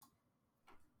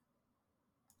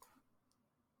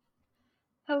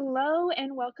Hello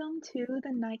and welcome to the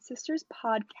Night Sisters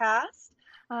podcast.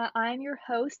 I'm your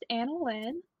host, Anna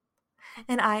Lynn,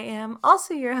 And I am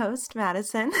also your host,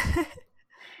 Madison.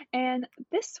 and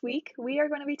this week we are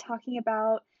going to be talking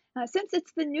about, since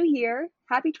it's the new year,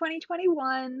 happy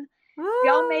 2021. We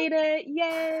all Woo! made it,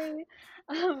 yay!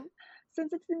 Um,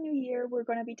 since it's the new year, we're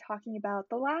going to be talking about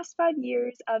the last 5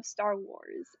 years of Star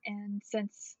Wars. And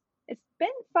since it's been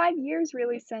 5 years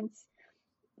really since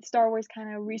Star Wars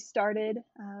kind of restarted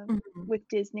Mhm. with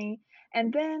Disney.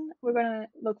 And then we're going to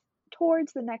look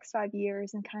towards the next 5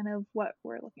 years and kind of what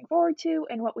we're looking forward to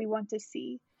and what we want to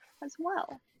see as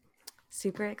well.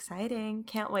 Super exciting.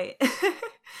 Can't wait.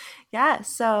 Yeah,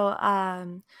 so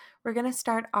we're going to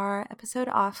start our episode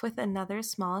off with another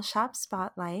small shop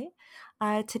spotlight.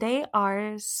 Today,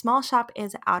 our small shop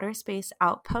is Outer Space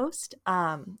Outpost.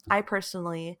 I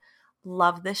personally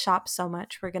love this shop so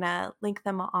much. We're going to link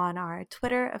them on our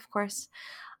Twitter, of course.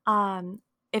 Um,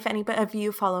 if any of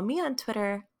you follow me on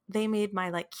Twitter, they made my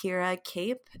like Kira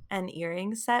cape and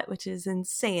earring set, which is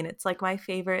insane. It's like my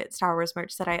favorite Star Wars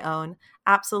merch that I own.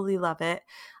 Absolutely love it.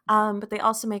 But they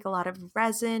also make a lot of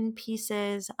resin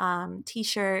pieces,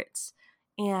 t-shirts,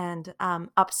 and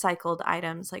upcycled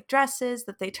items like dresses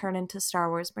that they turn into Star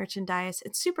Wars merchandise.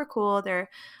 It's super cool. They're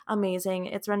amazing.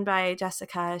 It's run by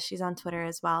Jessica. She's on Twitter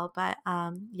as well. But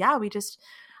yeah,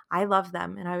 I love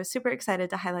them, and I was super excited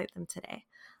to highlight them today.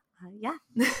 Yeah.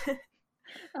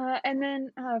 And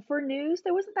then for news,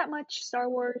 there wasn't that much Star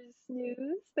Wars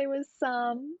news. There was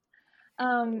some.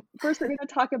 First, we're going to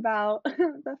talk about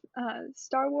the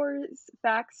Star Wars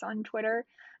facts on Twitter.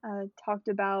 Talked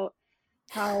about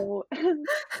how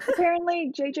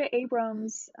apparently J.J.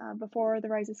 Abrams, before The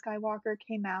Rise of Skywalker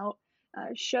came out,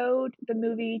 showed the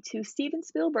movie to Steven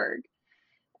Spielberg.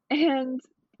 And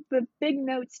the big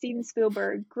note, Steven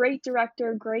Spielberg, great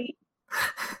director, great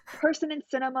person in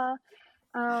cinema.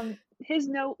 His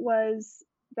note was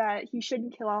that he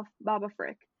shouldn't kill off Baba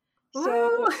Frick. Woo!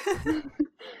 So,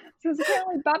 because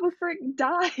apparently Baba Frick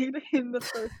died in the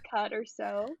first cut or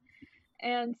so.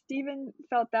 And Steven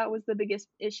felt that was the biggest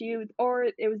issue, or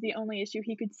it was the only issue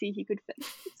he could see he could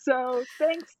fix. So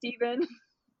thanks, Steven.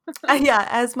 Yeah,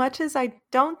 as much as I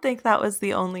don't think that was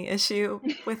the only issue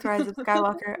with Rise of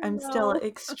Skywalker, I'm still No.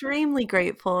 extremely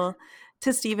grateful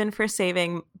to Steven for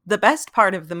saving the best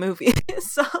part of the movie.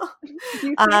 So, Do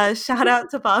you think shout out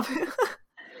to Bob.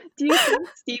 do you think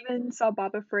Steven saw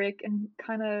Baba Frick and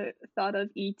kind of thought of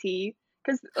E.T.?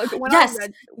 Because like Yes,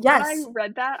 when I yes.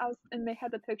 read that, I was and they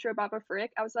had the picture of Baba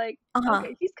Frick, I was like, Uh-huh.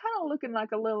 okay, he's kind of looking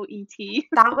like a little E.T.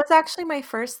 That was actually my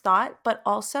first thought, but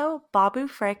also Babu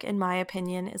Frick, in my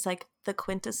opinion, is like the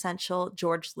quintessential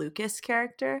George Lucas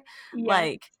character. Yes,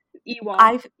 Like, Ewok.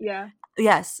 I've Yeah,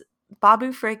 yes,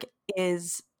 Babu Frick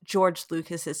is George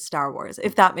Lucas's Star Wars,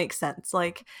 if that makes sense.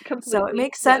 Like, so it completely.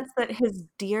 makes Yes. sense that his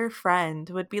dear friend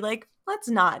would be like, let's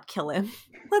not kill him.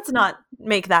 Let's not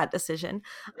make that decision.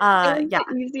 It was Yeah,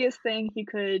 the easiest thing he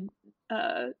could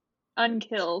uh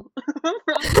unkill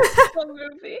from the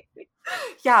movie.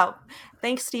 yeah.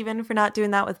 Thanks, Steven, for not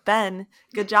doing that with Ben.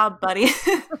 Good job, buddy.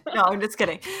 No, I'm just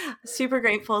kidding. Super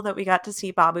grateful that we got to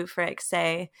see Babu Frick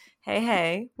say, hey,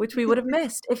 hey, which we would have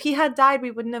missed. If he had died,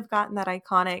 we wouldn't have gotten that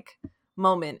iconic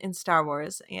moment in Star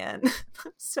Wars. And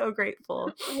I'm so grateful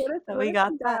that What we if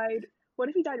got he that. died? What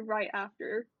if he died right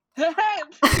after?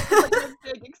 It's like a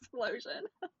big explosion.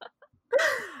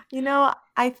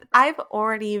 I've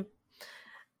already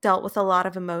dealt with a lot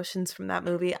of emotions from that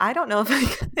movie. I don't know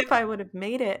if I would have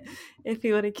made it if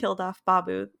he would have killed off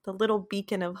Babu, the little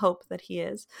beacon of hope that he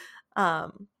is.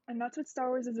 Um, And that's what Star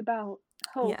Wars is about.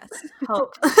 Hope. yes,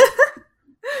 hope.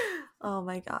 Oh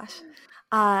my gosh.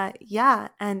 Yeah,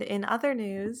 and in other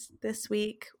news this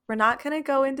week, we're not going to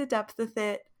go into depth with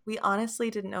it. We honestly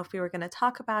didn't know if we were going to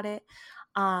talk about it.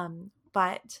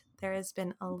 But there has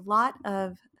been a lot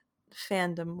of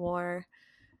fandom war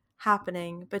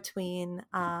happening between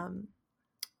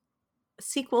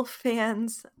sequel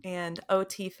fans and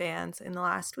OT fans in the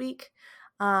last week.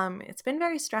 It's been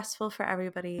very stressful for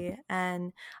everybody,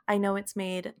 and I know it's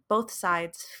made both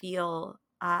sides feel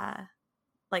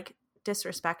like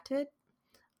disrespected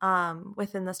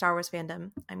within the Star Wars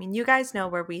fandom. I mean, you guys know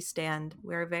where we stand.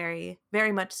 We're very,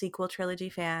 very much sequel trilogy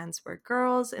fans. We're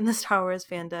girls in the Star Wars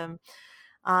fandom.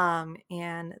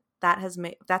 And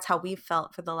that's how we've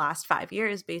felt for the last 5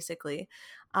 years, basically.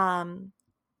 Um,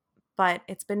 but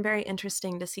it's been very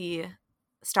interesting to see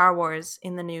Star Wars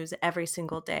in the news every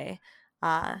single day.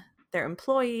 Uh, their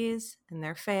employees and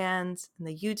their fans and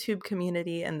the YouTube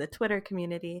community and the Twitter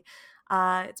community.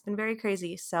 It's been very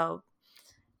crazy. So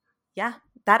yeah,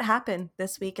 that happened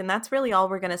this week. And that's really all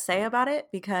we're going to say about it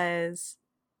because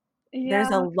There's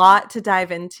a Yeah. lot to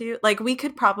dive into. Like, we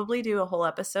could probably do a whole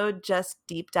episode just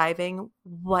deep diving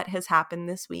what has happened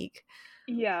this week.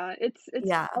 Yeah, it's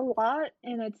Yeah. a lot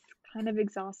and it's kind of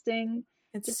exhausting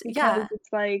just because Yeah. it's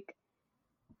like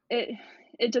it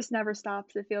it just never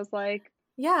stops, it feels like.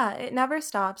 Yeah, it never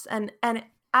stops. And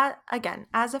again,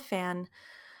 as a fan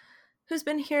who's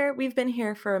been here, we've been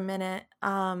here for a minute.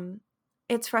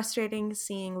 It's frustrating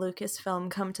seeing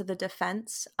Lucasfilm come to the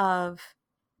defense of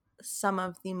some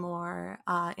of the more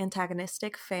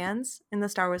antagonistic fans in the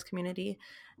Star Wars community,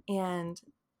 and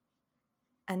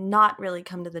not really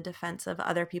come to the defense of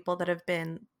other people that have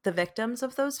been the victims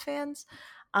of those fans.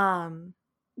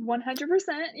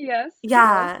 100%, yes,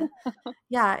 yes. Yeah,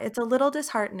 yeah, it's a little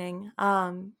disheartening,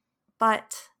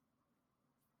 but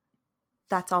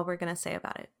that's all we're going to say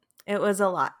about it. It was a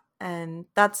lot, and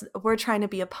we're trying to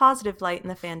be a positive light in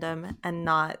the fandom and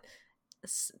not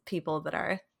people that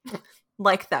are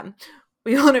like them.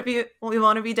 We want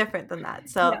to be different than that.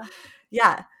 So, Yeah.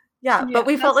 yeah. Yeah, Yeah, but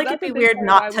we felt like it'd that's a be big weird part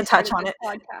of not why to we touch started on this it.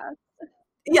 podcast.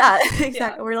 Yeah, Yeah.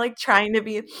 exactly. We're like trying to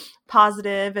be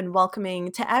positive and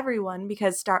welcoming to everyone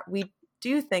because we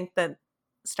do think that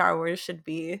Star Wars should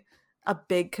be a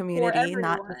big For community,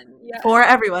 not just everyone, yes, for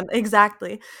everyone.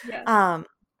 Exactly. yes.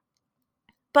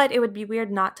 But it would be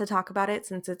weird not to talk about it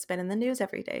since it's been in the news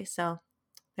every day. So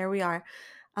there we are.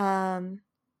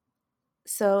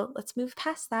 So let's move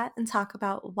past that and talk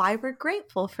about why we're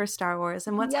grateful for Star Wars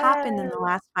and what's happened in the Yes.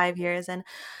 last 5 years,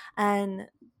 and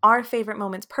our favorite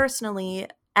moments personally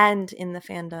and in the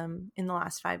fandom in the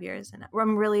last 5 years. And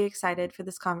I'm really excited for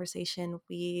this conversation.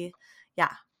 We're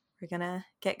gonna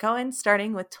get going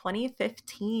starting with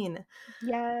 2015.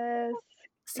 Yes.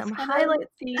 It's Some kind of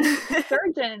highlights.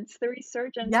 the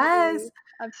resurgence Yes. really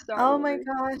of Star Oh my Wars.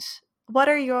 gosh. What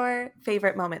are your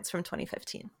favorite moments from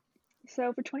 2015?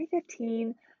 So for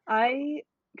 2015,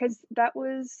 because that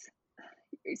was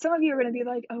some of you are gonna be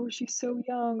like, "Oh, she's so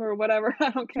young," or whatever, I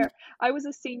don't care. I was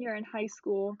a senior in high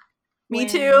school Me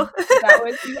too. when that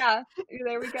was yeah,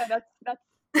 there we go. That's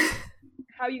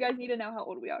how you guys need to know how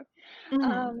old we are.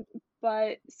 Mhm. Um,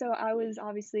 but so I was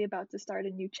obviously about to start a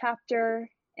new chapter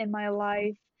in my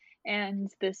life,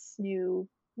 and this new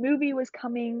movie was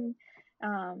coming.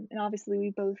 And obviously,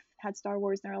 we both had Star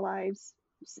Wars in our lives,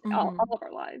 all Mhm. of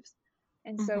our lives.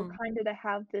 And so, Mhm. kind of to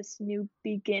have this new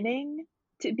beginning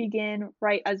to begin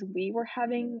right as we were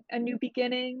having a new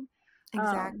beginning,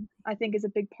 Exactly. I think is a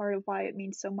big part of why it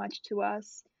means so much to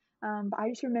us. But I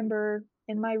just remember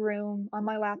in my room on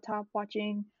my laptop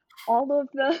watching all of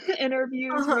the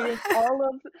interviews, reading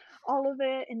Uh-huh. all of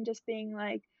it, and just being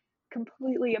like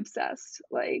completely obsessed.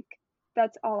 Like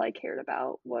that's all I cared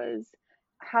about was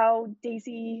how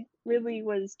Daisy really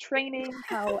was training,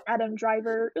 how Adam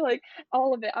Driver, like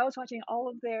all of it. I was watching all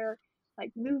of their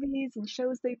like movies and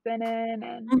shows they've been in,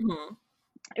 and Mhm.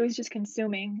 it was just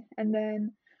consuming. And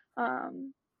then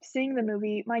seeing the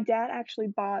movie, my dad actually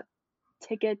bought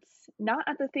tickets not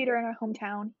at the theater in our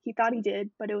hometown. He thought he did,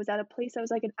 but it was at a place that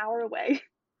was like an hour away.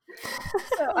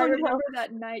 So I Oh no. remember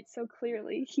that night so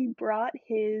clearly. He brought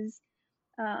his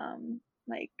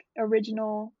like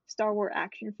original Star Wars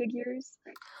action figures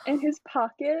in his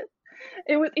pocket.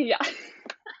 It was yeah.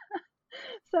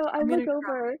 So I'm gonna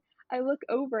cry. I look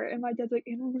over and my dad's like,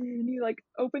 "Emily," and he like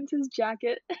opens his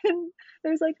jacket and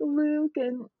there's like Luke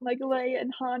and like Leia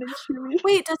and Han and Chewie.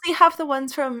 Wait, does he have the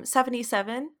ones from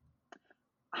 77?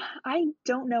 I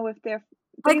don't know if they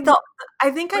Like,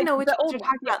 I think I like know which the ones old you're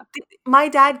ones, talking yeah. about. My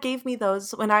dad gave me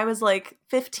those when I was, like,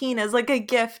 15 as, like, a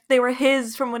gift. They were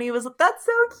his from when he was that's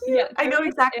so Yeah, cute. I they're know like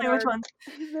in exactly which our ones.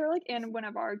 they're like in one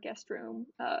of our guest room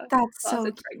That's so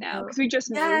closets right now cute. because we just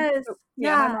moved. Yes. So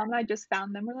yeah, my Yeah. mom and I just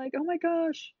found them. We're like, "Oh my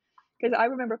gosh." Because I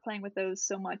remember playing with those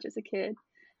so much as a kid.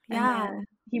 And Yeah. then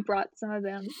he brought some of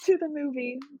them to the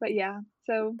movie. But yeah,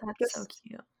 so That's so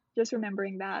cute. just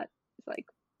remembering that is like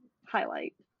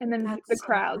highlight. And then the That's so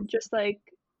crowd, awesome. just like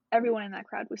everyone in that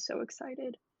crowd was so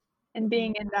excited. And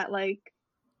being in that like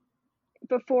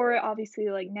before obviously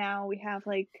like now we have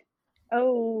like,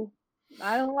 oh,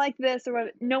 I don't like this or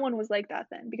what. No one was like that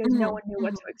then because no Mhm, one knew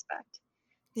what to mhm. expect.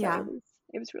 So Yeah.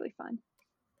 it was really fun.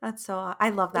 That's so I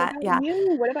love What that. about Yeah.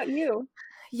 you? What about you?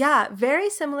 Yeah, very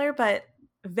similar, but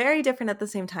very different at the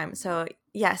same time. So,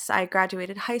 yes, I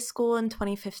graduated high school in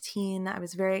 2015. I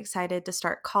was very excited to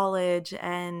start college,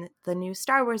 and the new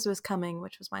Star Wars was coming,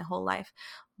 which was my whole life.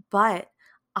 But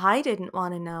I didn't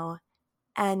want to know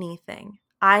anything.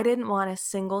 I didn't want a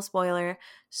single spoiler.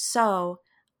 So,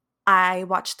 I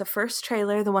watched the first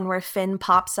trailer, the one where Finn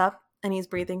pops up and he's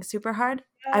breathing super hard.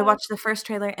 I Yes. watched the first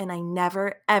trailer and I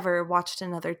never, ever watched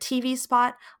another TV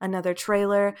spot, another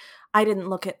trailer. I didn't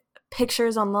look at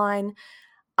pictures online.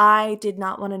 I did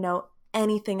not want to know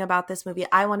anything about this movie.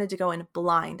 I wanted to go in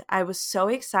blind. I was so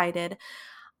excited.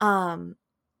 And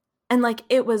like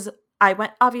I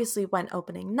went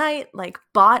opening night, like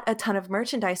bought a ton of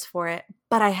merchandise for it,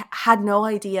 but I had no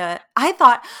idea. I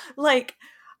thought like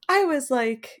I was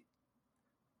like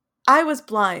I was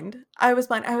blind. I was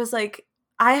blind. I was like,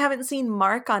 I haven't seen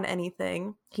Mark on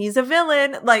anything. He's a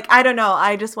villain. Like, I don't know.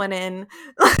 I just went in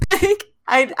like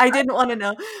I didn't want to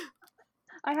know.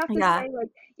 I have to Yeah. say, like,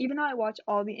 even though I watch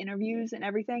all the interviews and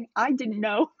everything, I didn't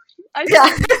know. I Yeah.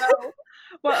 didn't know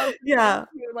what I was getting Yeah.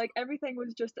 into. Like, everything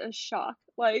was just a shock.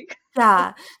 Like,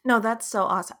 Yeah. No, that's so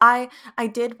awesome. I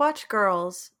did watch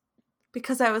Girls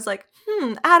because I was like,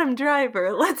 Adam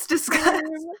Driver, let's discuss. same,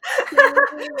 same.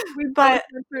 We both But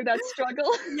went through that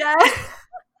struggle. yeah.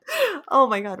 Oh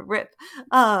my god, rip.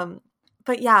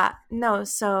 But yeah, no,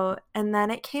 so and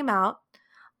then it came out.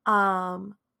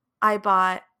 I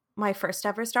bought my first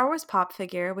ever Star Wars pop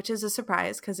figure, which is a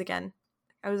surprise because again,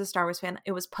 I was a Star Wars fan.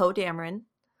 It was Poe Dameron.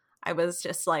 I was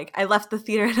just like, I left the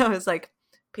theater and I was like,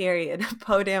 period,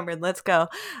 Poe Dameron, let's go.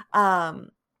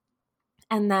 And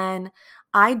then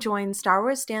I joined Star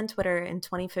Wars Stan Twitter in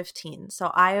 2015.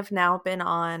 So I have now been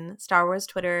on Star Wars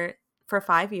Twitter for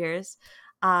 5 years,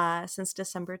 since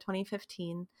December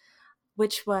 2015,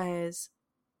 which was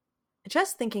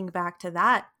just thinking back to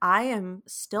that, I am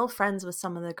still friends with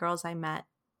some of the girls I met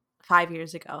 5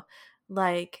 years ago.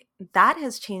 Like, that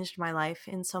has changed my life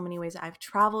in so many ways. I've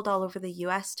traveled all over the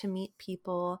US to meet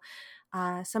people.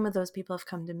 Some of those people have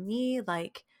come to me,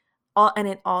 like, and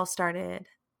it all started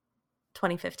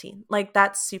 2015. Like,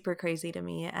 that's super crazy to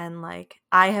me. And like,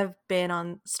 I have been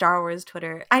on Star Wars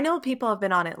Twitter. I know people have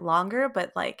been on it longer,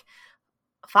 but like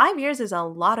 5 years is a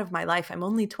lot of my life. I'm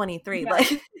only 23. Yeah,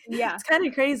 Like, yeah. it's kind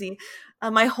of crazy.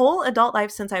 My whole adult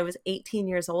life since I was 18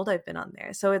 years old, I've been on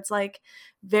there. So it's like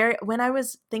when I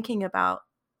was thinking about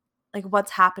like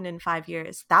what's happened in 5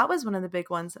 years, that was one of the big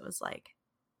ones that was like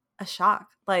a shock.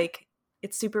 Like,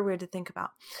 it's super weird to think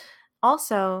about.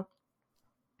 Also,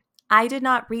 I did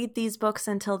not read these books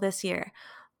until this year,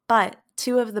 but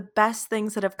two of the best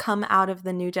things that have come out of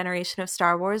the new generation of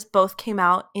Star Wars both came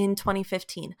out in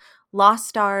 2015. Lost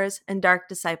Stars and Dark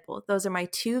Disciple. Those are my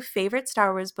two favorite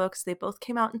Star Wars books. They both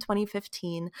came out in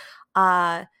 2015.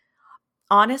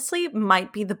 Honestly,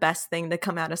 might be the best thing to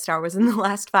come out of Star Wars in the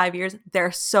last 5 years.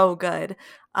 They're so good.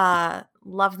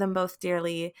 Love them both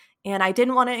dearly. And I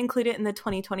didn't want to include it in the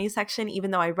 2020 section, even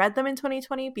though I read them in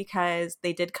 2020, because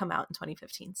they did come out in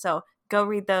 2015. So go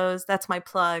read those. That's my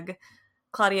plug.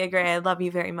 Claudia Gray, I love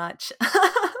you very much.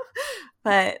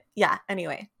 But yeah,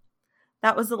 anyway,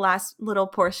 that was the last little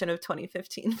portion of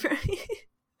 2015 for me.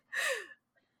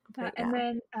 But And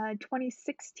yeah. then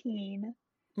 2016,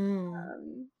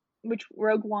 Mm. which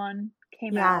Rogue One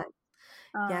came Yeah.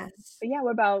 out. Yes. But yeah,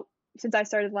 what about, since I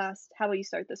started last, how will you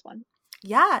start this one?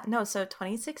 Yeah, no, so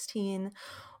 2016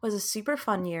 was a super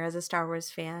fun year as a Star Wars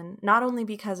fan, not only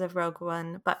because of Rogue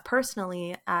One, but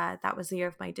personally, that was the year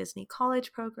of my Disney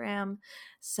college program.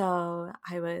 So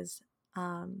I was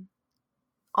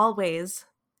always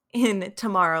in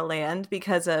Tomorrowland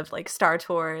because of like Star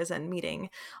Tours and meeting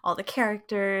all the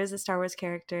characters, the Star Wars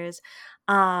characters.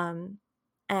 And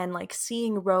like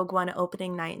seeing Rogue One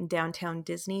opening night in downtown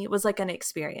Disney was like an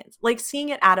experience. Like seeing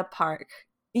it at a park.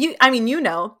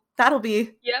 That'll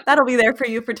be Yep. there for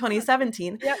you for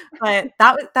 2017. Yep. But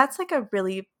that's like a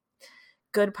really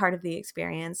good part of the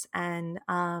experience. And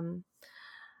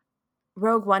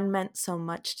Rogue One meant so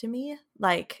much to me,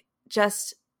 like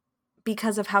just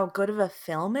because of how good of a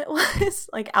film it was.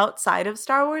 Like outside of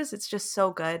Star Wars, it's just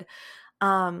so good.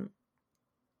 I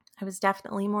was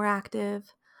definitely more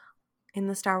active in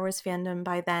the Star Wars fandom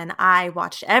by then. I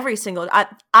watched every single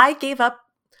I gave up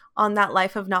on that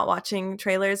life of not watching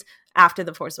trailers after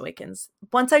The Force Awakens.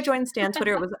 Once I joined Stan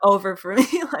Twitter, it was over for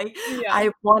me. Like, Yeah.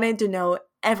 I wanted to know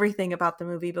everything about the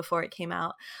movie before it came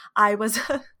out. I was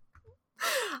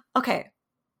okay.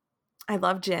 I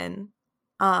love Jyn.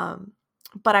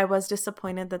 But I was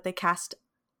disappointed that they cast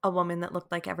a woman that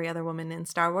looked like every other woman in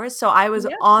Star Wars. So I was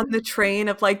on the train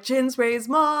of like, Jyn's Rey's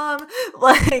mom.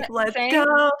 Like, let's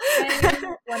go.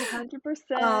 Same, 100%. I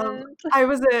still am.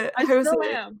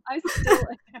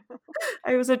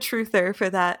 I was a truther for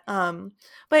that.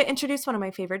 But it introduced one of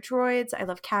my favorite droids. I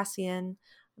love Cassian.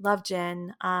 Love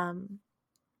Jyn.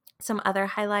 Some other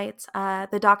highlights,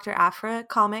 the Dr. Aphra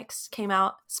comics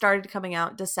started coming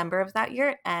out December of that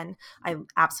year, and I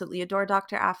absolutely adore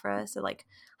Dr. Aphra, so like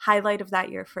highlight of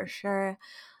that year for sure.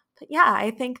 But yeah,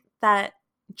 I think that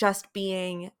just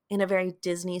being in a very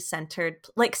Disney centered,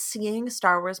 like seeing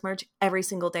Star Wars merch every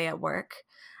single day at work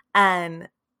and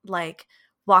like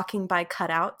walking by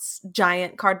cutouts,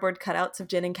 giant cardboard cutouts of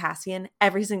Jyn and Cassian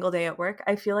every single day at work,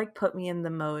 I feel like put me in the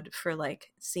mode for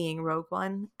like seeing Rogue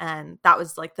One, and that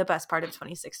was like the best part of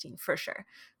 2016 for sure.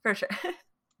 For sure.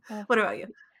 Uh, What about you?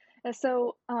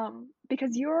 so,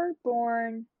 because you were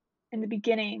born in the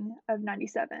beginning of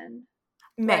 97,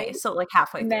 May, right? so like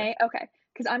halfway through. May? Okay,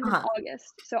 because I'm in Uh-huh.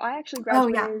 August. So I actually Oh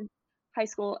yeah. graduated high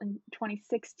school in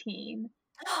 2016.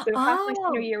 So half my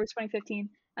senior Oh. year was 2015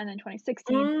 and then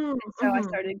 2016. Mm, And so I mhm,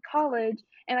 started college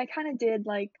and I kind of did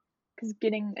like, because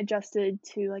getting adjusted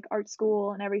to like art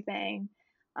school and everything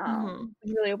mhm.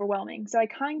 was really overwhelming. So I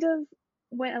kind of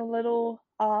went a little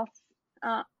off,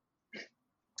 uh,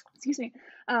 excuse me,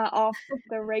 off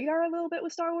the radar a little bit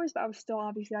with Star Wars, but I was still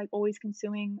obviously like always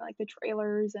consuming like the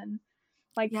trailers and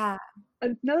like Yeah.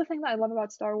 another thing that I love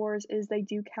about Star Wars is they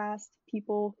do cast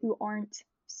people who aren't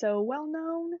so well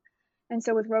known. And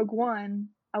so with Rogue One,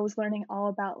 I was learning all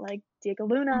about like Diego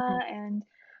Luna Mhm. and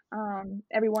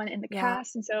everyone in the Yeah.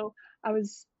 cast. And so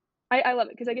I love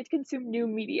it because I get to consume new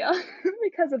media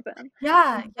because of them.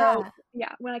 Yeah, And so, yeah.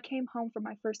 yeah, when I came home from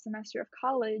my first semester of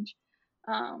college,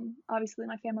 obviously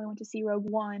my family went to see Rogue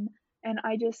One, and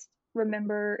I just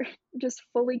remember just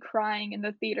fully crying in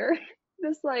the theater.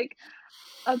 Just like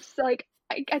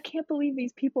I can't believe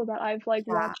these people that I've like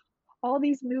Yeah. watched all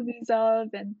these movies of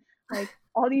and like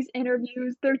all these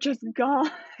interviews, they're just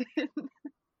gone.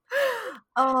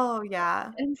 Oh,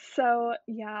 yeah. And so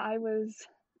yeah, I was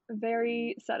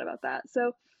very sad about that.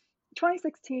 So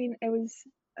 2016, it was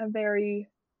a very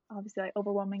obviously like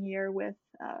overwhelming year with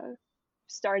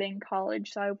starting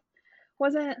college. So I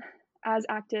wasn't as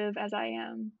active as I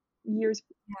am years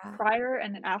Yeah. prior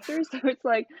and then after. So it's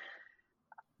like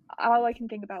all I can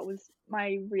think about was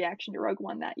my reaction to Rogue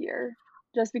One that year,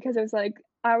 just because it was like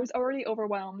I was already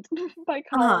overwhelmed by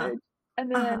Uh-huh, college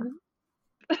and uh-huh. then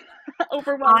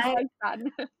overwhelmed I by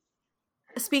sadness.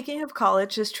 Speaking of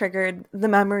college just triggered the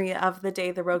memory of the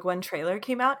day the Rogue One trailer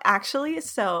came out, actually.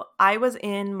 So, I was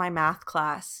in my math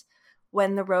class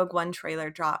when the Rogue One trailer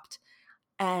dropped,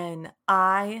 and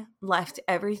I left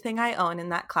everything I own in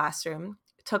that classroom,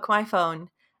 took my phone,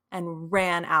 and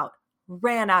ran out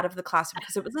of the classroom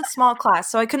because it was a small class.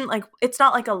 So I couldn't like it's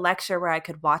not like a lecture where I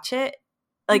could watch it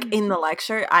like in Mhm. the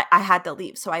lecture. I had to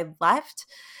leave. So I left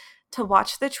to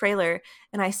watch the trailer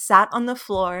and I sat on the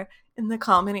floor in the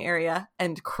common area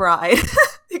and cried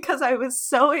because I was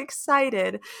so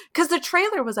excited because the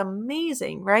trailer was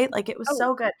amazing, right? Like it was Oh,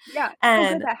 so good. yeah, so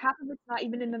good And that half of it's not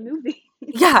even in the movie.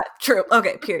 yeah, true.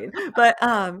 Okay, period. But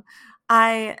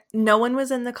I no one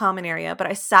was in the common area, but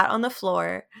I sat on the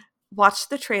floor, watched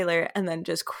the trailer and then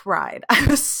just cried. I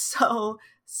was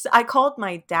I called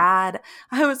my dad.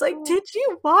 I was like, Oh, "Did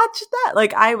you watch that?"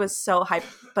 Like I was so hyped,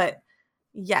 but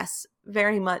yes,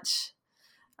 very much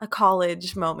a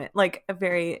college moment, like a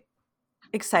very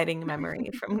exciting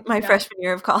memory from my yeah, freshman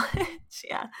year of college.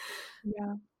 Yeah.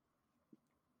 yeah.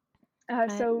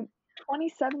 But So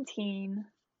 2017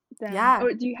 then yeah.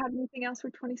 oh, do you have anything else for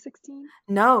 2016?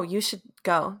 No, you should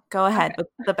go. Go ahead Okay. with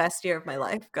the best year of my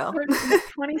life. Go. For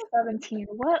 2017,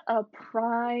 what a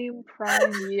prime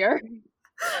year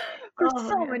for Oh,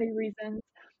 so yeah. many reasons.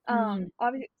 Mhm.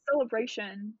 Obviously,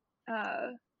 Celebration,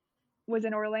 uh, was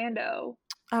in Orlando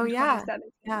Oh, in yeah.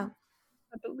 Yeah. 2017,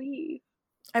 I believe,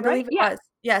 I right? believe it Yeah, was.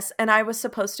 Yes, and I was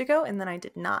supposed to go, and then I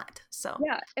did not, so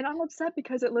yeah, and I'm upset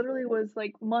because it literally was,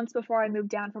 like, months before I moved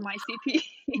down from ICP.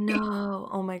 no.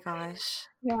 Oh my gosh.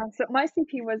 Yeah, so my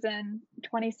CP was in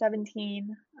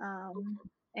 2017,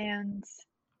 and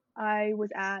I was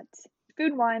at Food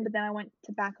and Wine, but then I went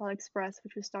to Backlot Express,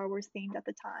 which was Star Wars themed at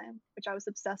the time, which I was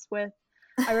obsessed with.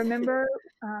 I remember,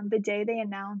 the day they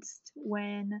announced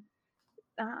when,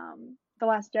 The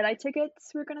Last Jedi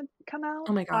tickets were gonna come out,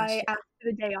 Oh my gosh, I yeah. asked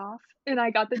for the day off, and I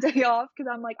got the day off because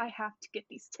 'cause I'm like, "I have to get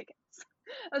these tickets."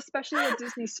 Especially at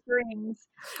Disney Springs,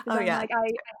 because Oh, 'cause I'm yeah. like, I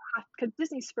have because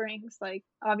Disney Springs, like,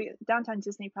 Downtown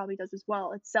Disney probably does as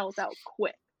well, it sells out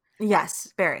quick.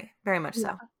 Yes, very, very much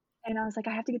Yeah, so. and I was like,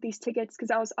 "I have to get these tickets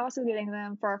because I was also getting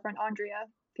them for our friend Andrea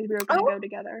because we were gonna Oh, go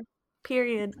together,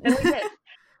 period. and we did.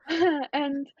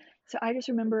 And so I just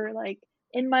remember, like,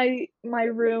 in my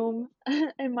room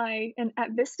and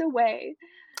at Vista Way,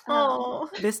 um, Oh,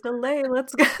 Vista Lay,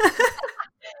 let's go.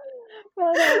 but,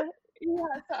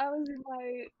 yeah, so I was in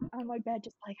my on my bed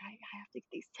just like, I have to get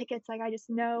these tickets, like, I just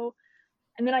know,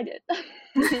 and then I did,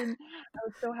 and I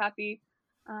was so happy,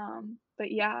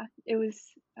 but yeah, it was,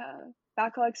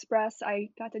 Backlot Express, I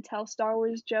got to tell Star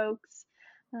Wars jokes,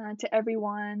 to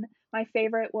everyone. My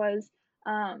favorite was,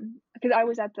 because I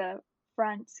was at the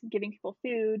front giving people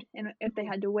food, and if they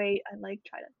had to wait, I'd, like,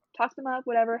 try to talk them up,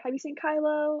 whatever, "Have you seen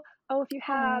Kylo? Oh, if you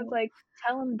have, Oh. like,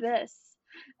 tell him this."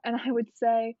 and I would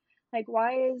say, like,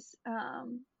 why is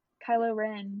Kylo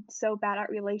Ren so bad at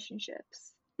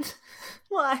relationships?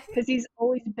 Why? Because he's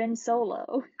always been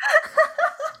solo.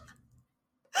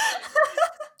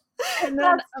 And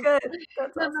then, That's good.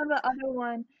 That's then awesome. the other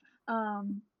one,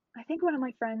 I think one of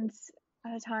my friends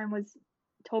at the time was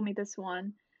told me this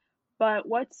one, but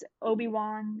what's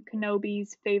Obi-Wan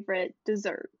Kenobi's favorite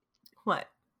dessert? What?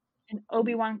 An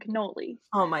Obi-Wan cannoli.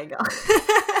 Oh my god.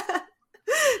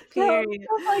 So Period.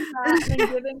 stuff like that, and then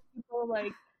giving people,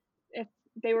 like, if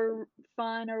they were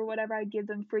fun or whatever, I'd give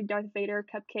them free Darth Vader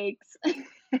cupcakes.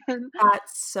 And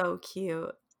That's so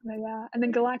cute. but yeah, and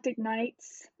then Galactic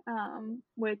Nights,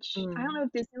 which I don't Mm. know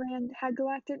if Disneyland had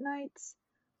Galactic Nights,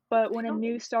 but when I a don't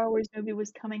new Star Wars movie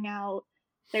was coming out,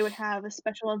 they would have a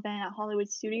special event at Hollywood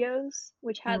Studios,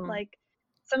 which had, mm. like,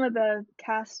 some of the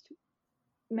cast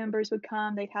members would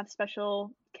come, they'd have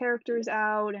special characters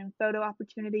out and photo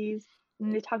opportunities,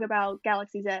 and they talk about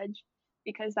Galaxy's Edge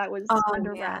because that was Oh,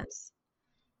 under man. wraps.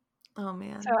 Oh, So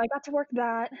man. I got to work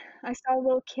that. I saw a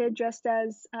little kid dressed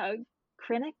as,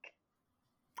 Krennic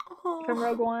from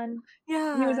Rogue Oh, One. He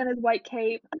was yeah. in his white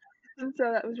cape, and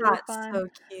so that was really That's fun. so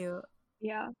cute.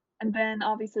 Yeah, and then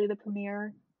obviously the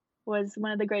premiere was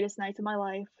one of the greatest nights of my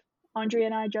life. Andrea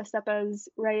and I dressed up as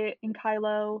Rey and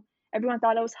Kylo. Everyone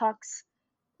thought I was Hux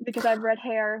because I have red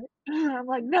hair. I'm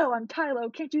like, "No, I'm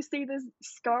Kylo. Can't you see this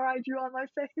scar I drew on my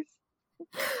face?"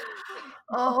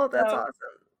 Oh, that's So awesome.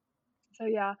 so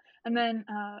yeah, and then,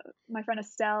 my friend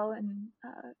Estelle and,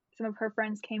 some of her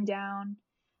friends came down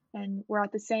and were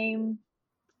at the same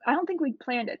I don't think we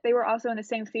planned it. They were also in the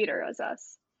same theater as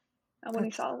us, when we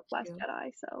That's saw so Last cute.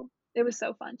 Jedi, so it was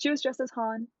so fun. She was dressed as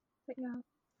Han, but yeah.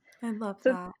 I love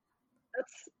So that.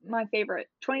 that's my favorite.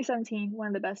 2017, one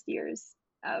of the best years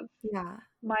of Yeah.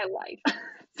 my life.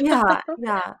 Yeah, So,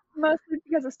 yeah. mostly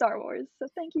because of Star Wars. So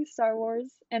thank you, Star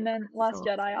Wars. And then Last So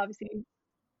Jedi, obviously,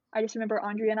 I just remember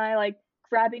Andrea and I, like,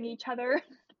 grabbing each other,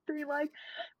 being like,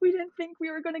 "We didn't think we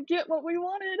were gonna get what we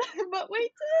wanted, but we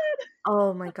did."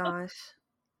 oh my gosh.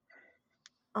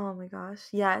 Oh my gosh.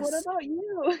 What Yes. about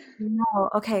you? No.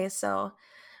 Okay, so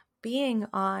being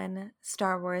on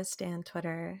Star Wars Stan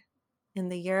Twitter in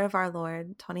the year of our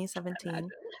Lord, 2017, Imagine.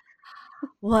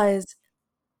 was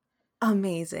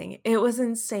amazing. It was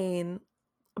insane,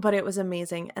 but it was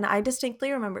amazing. And I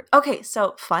distinctly remember. Okay,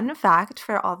 so fun fact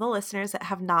for all the listeners that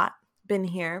have not been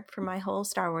here for my whole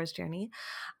Star Wars journey,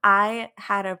 I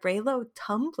had a Raylo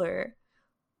Tumblr,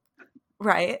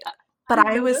 right? I But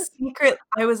didn't know this.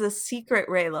 I was a secret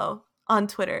Raylo on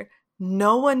Twitter.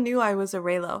 No one knew I was a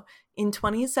Raylo. In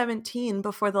 2017,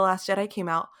 before The Last Jedi came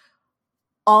out,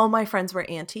 all my friends were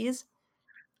aunties.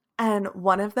 And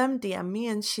one of them DM'd me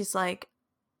and she's like,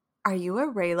 are you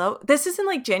a Raylo? This is in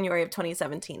like January of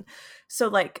 2017. So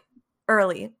like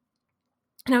early.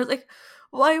 And I was like,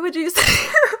 why would you say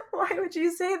why would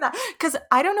you say that? Because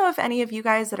I don't know if any of you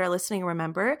guys that are listening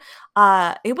remember,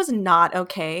 it was not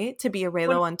okay to be a When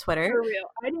Raylo on Twitter. for real.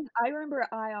 I remember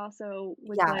I also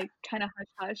was, Yeah, like, kinda hush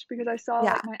hush because I saw,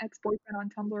 yeah, like, my ex-boyfriend on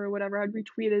Tumblr or whatever had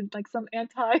retweeted, like, some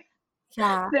anti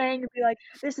yeah. thing and be like,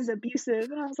 "This is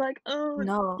abusive," and I was like, "Oh,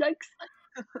 No.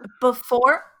 yikes."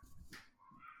 Before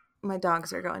my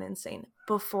dogs are going insane.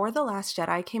 Before The Last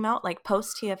Jedi came out, like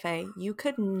post TFA, you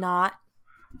could not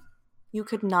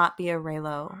be a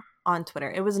Raylo on Twitter.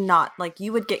 It was not like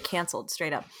you would get canceled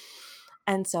straight up.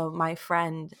 And so my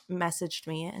friend messaged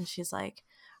me and she's like,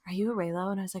 are you a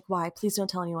Raylo? And I was like, why? Please don't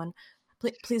tell anyone.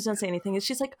 Please don't say anything. And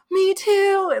she's like, me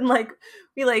too. And like,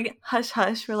 we like hush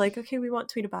hush. We're like, okay, we won't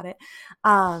tweet about it.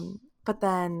 But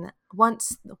then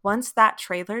once that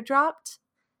trailer dropped,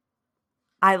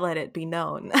 I let it be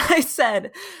known. I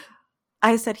said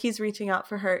he's reaching out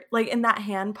for her. Like in that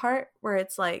hand part where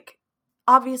it's like,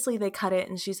 obviously they cut it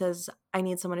and she says, I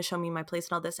need someone to show me my place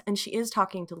and all this. And she is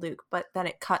talking to Luke, but then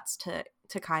it cuts to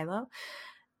Kylo.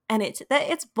 And it's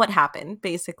what happened,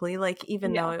 basically, like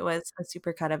even though Yeah. it was a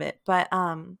super cut of it. But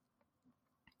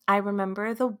I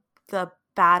remember the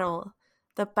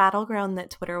battleground that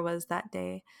Twitter was that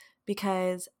day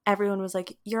because everyone was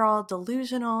like, you're all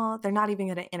delusional. They're not even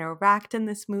going to interact in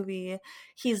this movie.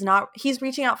 He's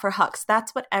reaching out for Hux.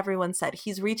 That's what everyone said.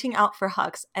 He's reaching out for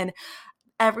Hux. And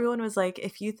everyone was like,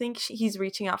 if you think he's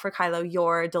reaching out for Kylo,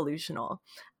 you're delusional.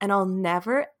 And I'll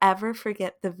never, ever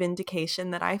forget the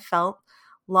vindication that I felt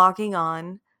logging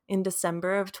on in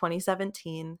December of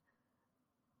 2017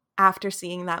 after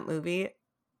seeing that movie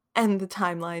and the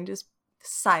timeline just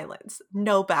silence,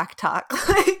 no back talk.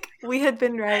 Like we had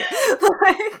been right.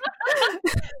 Like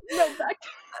No, back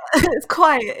it's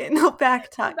quiet, no back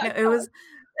no talk. No, back it talk. was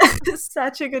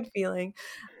such a good feeling.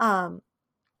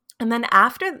 And then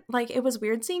after, like, it was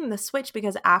weird seeing the switch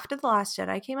because after The Last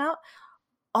Jedi came out,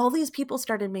 all these people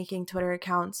started making Twitter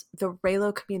accounts. The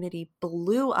Reylo community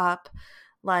blew up.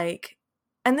 Like,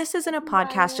 and this isn't a Oh my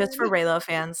podcast just for word. Reylo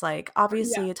fans. Like, Yeah.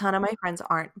 obviously, a ton of my friends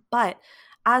aren't. But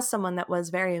as someone that was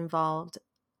very involved,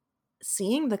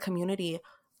 seeing the community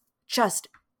just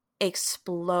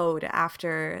explode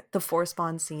after the Force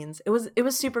Bond scenes, it was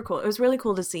super cool. It was really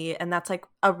cool to see, and that's like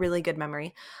a really good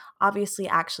memory. Obviously,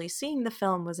 actually seeing the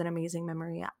film was an amazing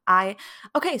memory.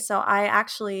 So I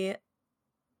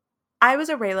was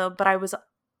a Reylo, but I was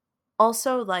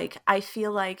also like, I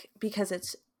feel like because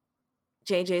it's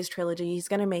JJ's trilogy, he's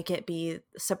gonna make it be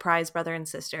surprise brother and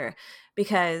sister,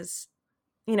 because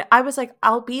I was like,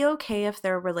 I'll be okay if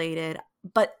they're related,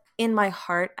 but in my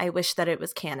heart, I wish that it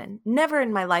was canon. Never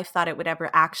in my life thought it would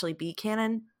ever actually be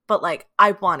canon, but like,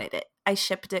 I wanted it. I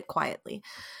shipped it quietly.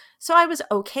 So I was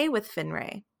okay with Finn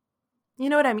Ray. You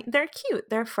know what I mean? They're cute.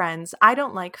 They're friends. I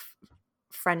don't like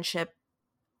friendship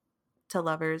to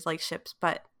lovers, like ships,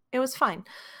 but it was fine.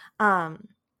 Um,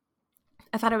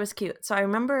 I thought it was cute. So I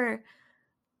remember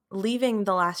leaving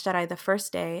The Last Jedi the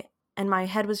first day, and my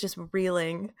head was just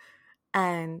reeling,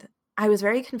 and I was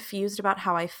very confused about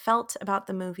how I felt about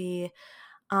the movie.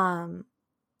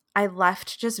 I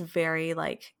left just very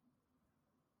like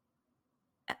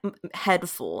head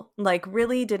full, like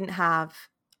really didn't have.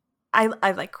 I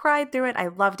like cried through it. I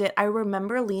loved it. I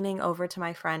remember leaning over to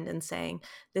my friend and saying,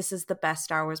 "This is the best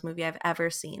Star Wars movie I've ever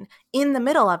seen," in the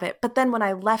middle of it. But then when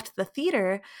I left the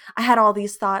theater, I had all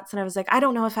these thoughts and I was like, I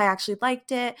don't know if I actually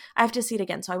liked it. I have to see it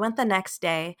again. So I went the next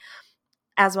day,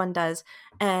 as one does,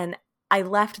 and I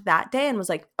left that day and was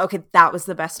like, okay, that was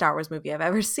the best Star Wars movie I've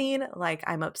ever seen. Like,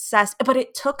 I'm obsessed. But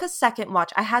it took a second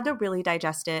watch. I had to really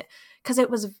digest it because it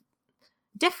was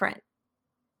different,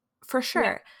 for Yeah.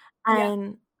 sure. Yeah.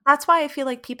 And that's why I feel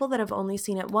like people that have only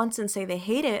seen it once and say they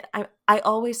hate it, I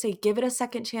always say give it a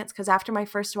second chance, because after my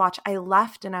first watch, I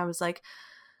left and I was like,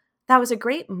 that was a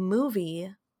great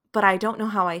movie, but I don't know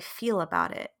how I feel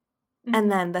about it. And Hmm.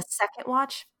 then the second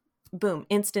watch, boom,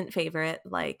 instant favorite,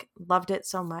 like loved it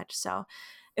so much. So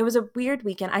it was a weird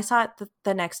weekend. I saw it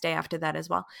the next day after that as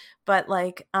well. But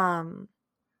like,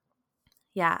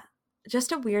 yeah,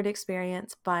 just a weird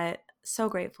experience, but so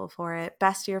grateful for it.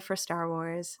 Best year for Star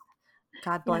Wars.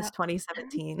 God Yeah. bless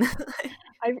 2017.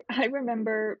 I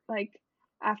remember, like,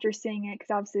 after seeing it,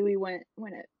 because obviously we went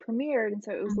when it premiered, and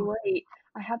so it was Mhm. late.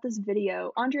 I have this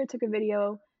video. Andrea took a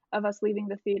video of us leaving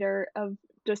the theater of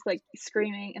just, like,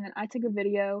 screaming, and then I took a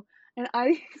video, and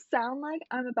I sound like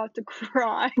I'm about to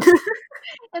cry,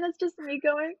 and it's just me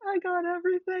going, "I got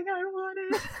everything I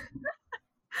wanted."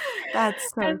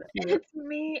 That's so And cute. it's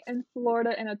me in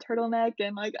Florida in a turtleneck,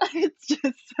 and, like, it's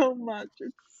just so much.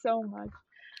 It's so much.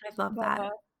 I love But,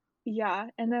 that. yeah,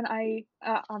 and then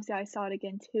obviously I saw it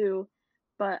again too,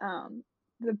 but,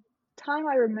 the time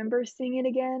I remember seeing it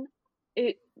again,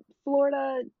 it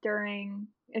Florida during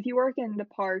if you work in the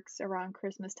parks around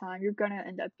Christmas time, you're gonna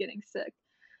end up getting sick.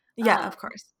 Yeah, Um, of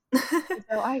course.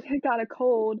 so I had got a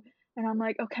cold, and I'm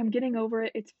like, "Okay, I'm getting over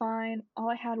it, it's fine." All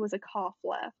I had was a cough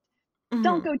left.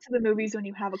 Don't Mhm. go to the movies when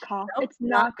you have a cough, Nope, it's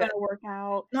not not good. gonna work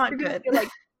out. Not good.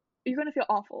 You're gonna feel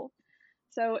awful.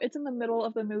 So, it's in the middle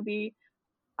of the movie.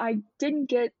 I didn't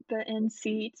get the end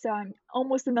seat, so I'm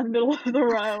almost in the middle of the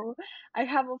row. I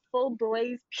have a full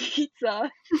Blaze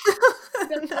pizza.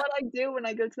 That's No. what I do when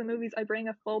I go to the movies, I bring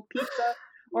a full pizza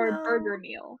or a burger No.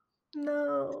 meal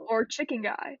No. or chicken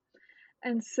guy,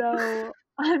 and so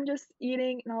I'm just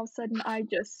eating, and all of a sudden, I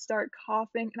just start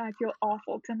coughing, and I feel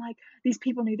awful 'cause I'm like, "These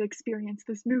people need to experience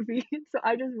this movie," so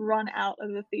I just run out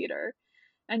of the theater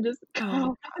and just Oh my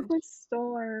cough up gosh. a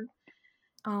storm.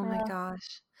 Oh my Uh,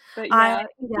 gosh. but I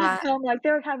yeah, yeah, I'm like,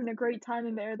 "They're having a great time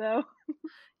in there, though."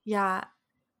 yeah.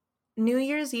 New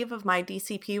Year's Eve of my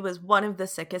DCP was one of the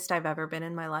sickest I've ever been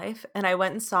in my life, and I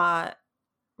went and saw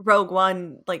Rogue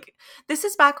One. Like, this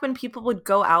is back when people would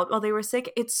go out while they were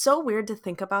sick. It's so weird to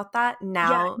think about that Yeah,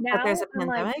 now that there's now a I'm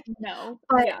like, pandemic, "No."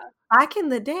 but Yeah. back in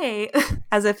the day,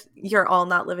 as if you're all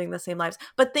not living the same lives,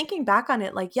 but thinking back on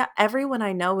it, like, yeah, everyone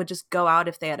I know would just go out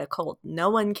if they had a cold. No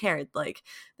one cared. Like,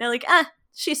 they're like,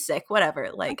 she's sick, whatever. I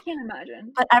Like, can't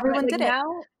imagine. but But, everyone like, did it.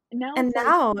 now And it's like,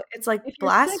 now it's like if you're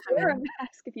sick, wear a blasphemy.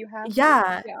 mask if you have to.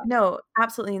 Yeah, Yeah. no,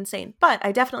 absolutely insane. But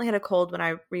I definitely had a cold when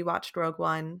I rewatched Rogue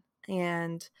One,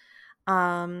 and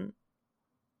um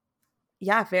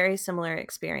yeah, very similar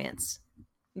experience.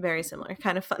 Very similar,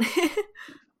 kind of funny.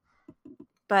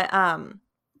 But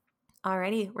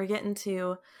alrighty, we're getting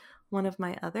to one of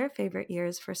my other favorite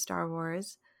years for Star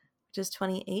Wars, which is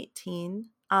 2018.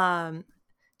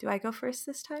 Do I go first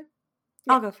this time?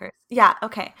 Yeah. I'll go first. Yeah,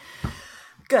 okay.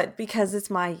 Good, because it's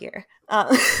my year.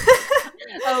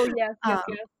 Oh, yes, yes, um,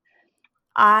 yes.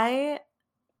 I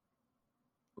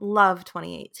love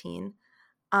 2018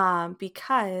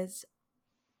 because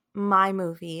my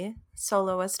movie,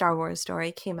 Solo: A Star Wars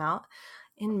Story, came out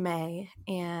in May,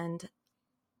 and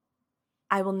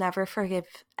I will never forgive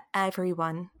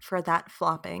everyone for that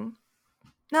flopping.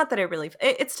 Not that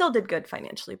it still did good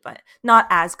financially, but not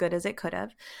as good as it could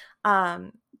have.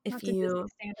 If Not to Disney you,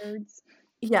 standards.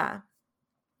 yeah,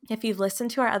 if you've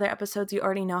listened to our other episodes, you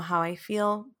already know how I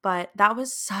feel, but that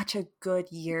was such a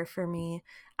good year for me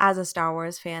as a Star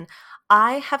Wars fan.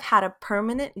 I have had a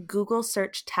permanent Google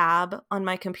search tab on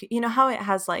my computer. You know how it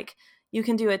has like, you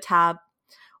can do a tab.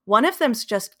 One of them's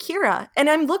just Kira, and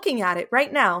I'm looking at it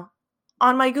right now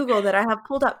on my Google that I have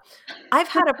pulled up. I've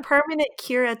had a permanent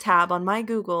Kira tab on my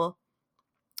Google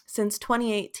since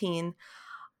 2018.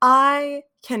 I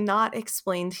cannot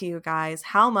explain to you guys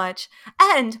how much,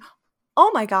 and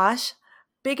oh my gosh,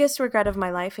 biggest regret of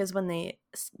my life is when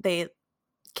they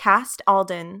cast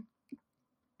Alden.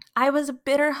 I was a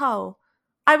bitter hoe.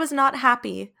 I was not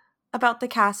happy about the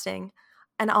casting,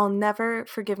 and I'll never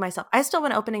forgive myself. I still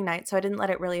went opening night, so I didn't let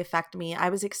it really affect me. I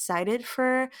was excited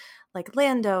for like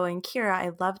Lando and Kira.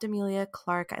 I loved Emilia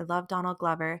Clarke. I loved Donald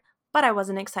Glover, but I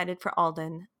wasn't excited for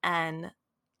Alden, and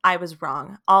I was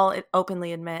wrong. I'll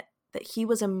openly admit that he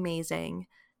was amazing.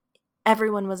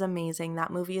 Everyone was amazing.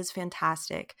 That movie is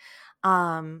fantastic.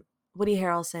 Woody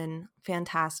Harrelson,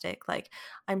 fantastic. Like,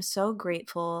 I'm so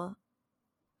grateful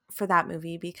for that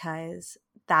movie because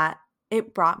that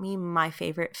it brought me my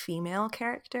favorite female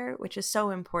character, which is so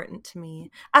important to me,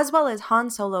 as well as Han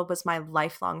Solo was my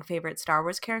lifelong favorite Star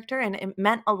Wars character, and it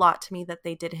meant a lot to me that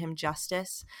they did him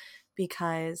justice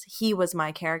because he was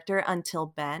my character until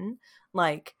Ben.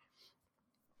 Like,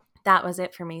 that was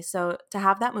it for me. So to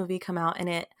have that movie come out and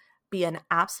it be an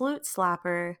absolute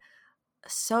slapper,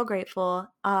 so grateful.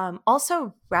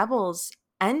 Also, Rebels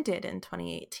ended in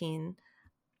 2018.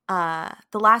 The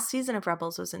last season of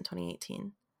Rebels was in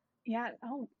 2018. Yeah.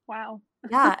 Oh, wow.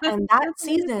 Yeah, and That's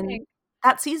amazing.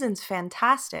 that season's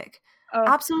fantastic. Oh,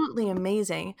 Absolutely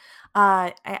amazing.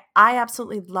 I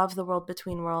absolutely love the World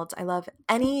Between Worlds. I love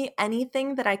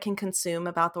anything that I can consume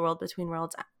about the World Between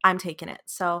Worlds. I'm taking it.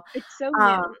 So, it's so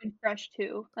um, new and fresh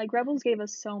too. Like Rebels gave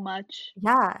us so much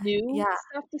yeah, new yeah.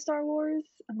 stuff to Star Wars.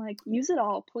 I'm like, use it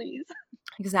all, please.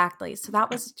 Exactly. So that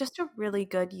was just a really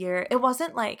good year. It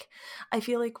wasn't like, I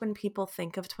feel like when people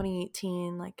think of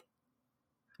 2018, like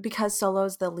because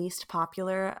Solo's the least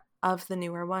popular of the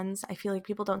newer ones, I feel like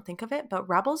people don't think of it. But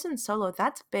Rebels and Solo,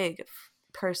 that's big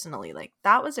personally. Like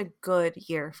that was a good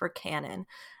year for canon.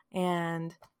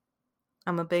 And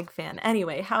I'm a big fan.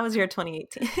 Anyway, how was your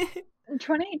 2018? In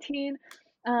 2018,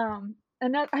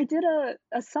 and that I did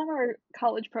a summer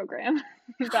college program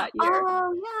that year.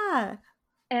 Oh, yeah.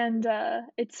 And,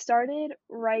 it started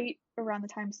right around the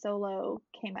time Solo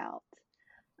came out.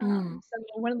 Mm, So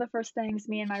one of the first things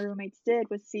me and my roommates did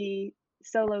was see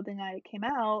Solo the night it came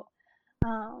out.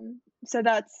 So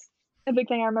that's a big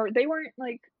thing I remember. They weren't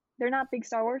like they're not big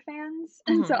Star Wars fans,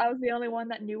 and so mhm. I was the only one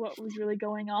that knew what was really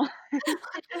going on.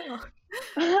 I know.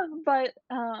 But,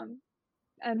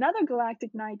 another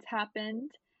Galactic Nights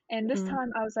happened, and this Mm,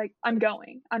 time I was like, "I'm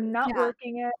going. I'm not yeah.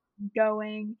 working it, I'm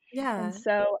going." And Yeah.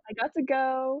 so I got to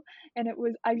go, and it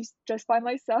was I was just by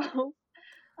myself.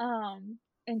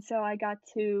 And so I got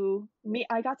to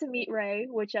meet Rey,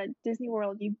 which at Disney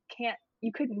World you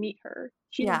couldn't meet her.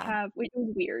 She didn't Yeah. have it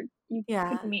was weird. You Yeah.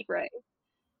 couldn't meet Rey.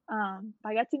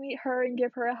 I got to meet her and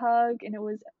give her a hug, and it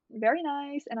was very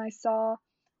nice. And I saw,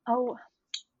 oh,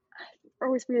 I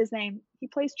always forget his name. He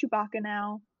plays Chewbacca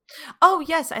now. Oh,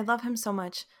 yes. I love him so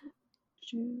much.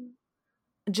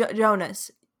 Ju-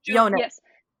 Jonas. Jonas. yes,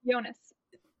 Jonas.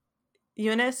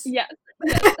 Eunice? Yes,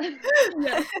 yes,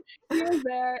 yes. He was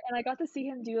there, and I got to see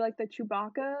him do like the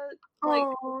Chewbacca like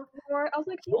Oh, roar. I was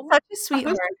like, he's oh my! such a I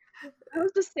was sweetheart. I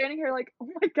was just standing here like, oh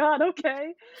my god,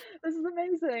 okay, this is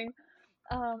amazing.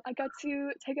 I got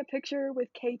to take a picture with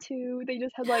K2. They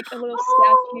just had like a little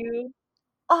Oh, statue.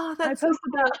 oh, I that's so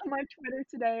posted that cool. on my Twitter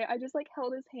today. I just like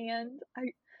held his hand.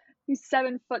 He's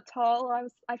 7 foot tall.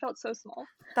 I felt so small.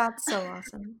 That's so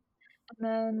awesome. And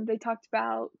then they talked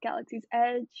about Galaxy's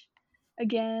Edge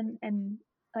again, and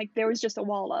like there was just a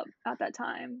wall up at that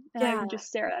time, and I Yeah, would just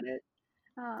stare at it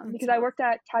that's because so I worked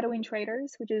awesome. at Tatooine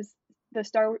Traders, which is the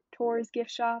Star Tours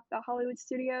gift shop at Hollywood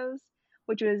Studios,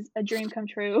 which was a dream come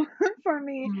true for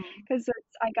me Mhm. because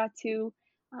I got to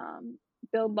um,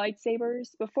 build lightsabers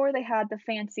before they had the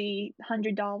fancy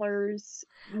 $100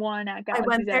 one at I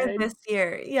went Galaxy's there Edge. this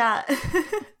year. Yeah.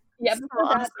 Yeah, So before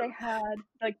that, they awesome. had,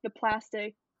 like, the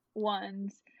plastic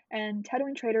ones, and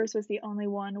Tatooine Traders was the only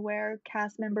one where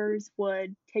cast members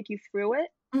would take you through it.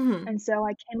 Mhm. And so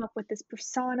I came up with this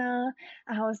persona.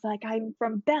 I was like, "I'm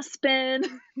from Bespin."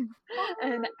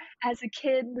 And Oh. as a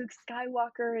kid, Luke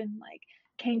Skywalker and, like,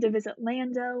 came to visit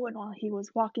Lando, and while he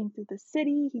was walking through the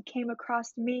city, he came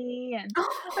across me, and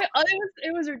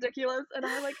it was ridiculous, and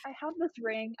I have this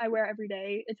ring I wear every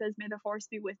day. It says, "May the Force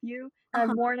be with you," and I've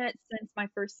Uh-huh. worn it since my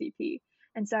first CP.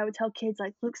 And so I would tell kids,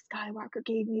 like, "Luke Skywalker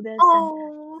gave me this and,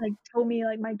 Oh. like, told me,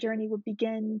 like, my journey would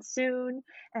begin soon,"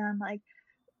 and I'm like,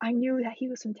 I knew that he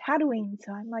was from Tatooine,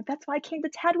 so I'm like, "That's why I came to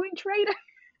Tatooine Trader."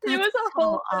 It That's was a so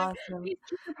whole thing. awesome. These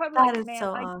kids are probably like, That is "Man,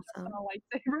 so I just awesome. want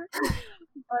a lightsaber."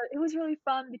 But it was really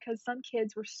fun because some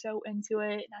kids were so into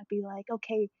it, and I'd be like,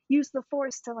 "Okay, use the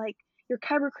Force to, like your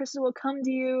kyber crystal will come to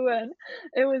you," and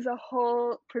it was a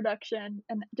whole production,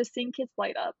 and just seeing kids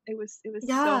light up, it was so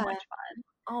Yeah. much fun.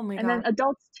 Oh my And then gosh.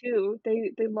 adults too,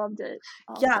 they loved it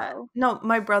Yeah. also. No,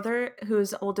 my brother,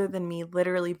 who's older than me,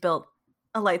 literally built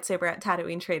a lightsaber at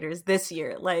Tatooine Traders this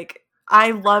year. Like,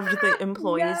 I loved the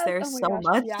employees Yes, there oh my so gosh,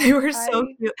 much. yeah. They were so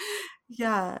I cute.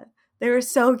 Yeah. They were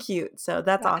so cute. So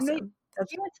that's Yeah, and awesome.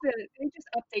 That's he went to they just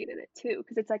updated it too,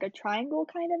 because it's like a triangle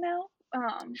kinda now.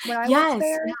 When I worked yes.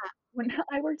 there Yeah. when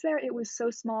I worked there, it was so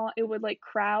small, it would, like,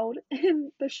 crowd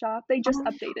in the shop. They just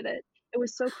Oh, updated it. It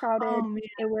was so oh crowded, man.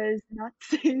 it was not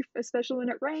safe, especially when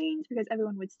it rained because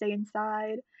everyone would stay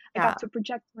inside. I Yeah. got to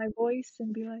project my voice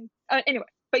and be like anyway,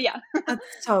 but yeah.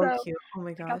 That's so So cute. Oh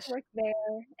my I got to gosh. work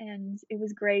there, and it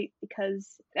was great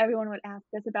because everyone would ask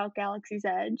us about Galaxy's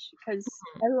Edge because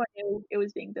Mhm. everyone knew it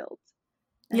was being built.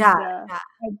 Yeah.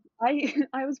 And, Yeah.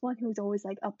 I was one who was always,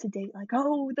 like, up to date, like,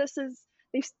 "Oh, this is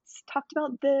they've talked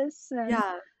about this," and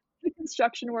Yeah. the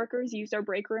construction workers used our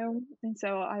break room, and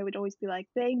so I would always be like,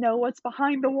 "They know what's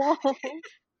behind the wall."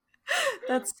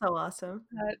 That's so awesome.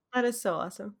 But, That is so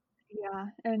awesome. yeah,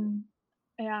 and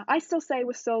yeah, I still say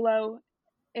with Solo,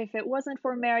 if it wasn't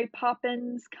for Mary Ugh,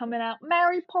 Poppins coming out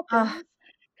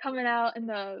in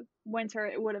the winter,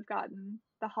 it would have gotten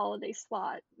the holiday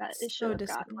slot that it should so have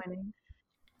gotten. disappointing.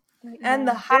 But And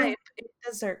the yeah, it was hype, it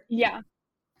deserved. yeah.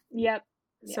 Yep.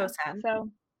 So Yeah. sad. So,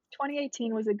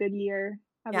 2018 was a good year.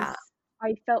 Yeah.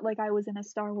 I felt like I was in a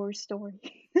Star Wars story.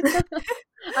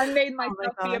 I made Oh my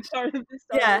myself be a gosh. part of the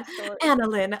Star Yeah, Wars story.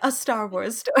 Annalyn, a Star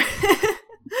Wars story.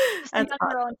 Just a That's young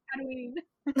girl on awesome. Tatooine.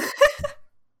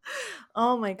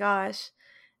 Oh my gosh.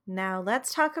 Now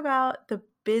let's talk about the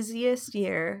busiest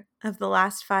year of the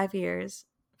last 5 years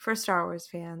for Star Wars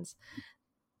fans.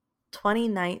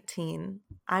 2019.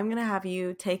 I'm gonna have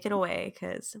you take it away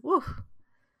because, woo.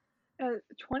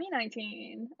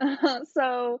 2019.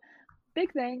 So,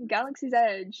 big thing, Galaxy's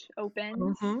Edge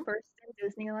opens Mhm. first in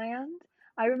Disneyland.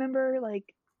 I remember,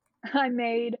 like,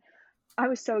 I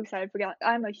was so excited for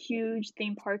I'm a huge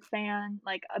theme park fan,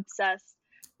 like, obsessed,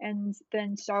 and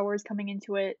then Star Wars coming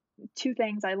into it, 2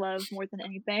 things I love more than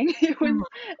anything. Mhm.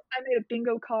 I made a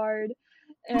bingo card,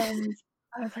 and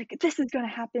I was like, "This is gonna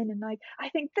happen," and, like, "I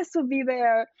think this will be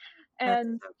there," That's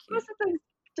and so most cute. of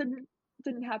things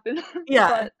didn't happen, Yeah.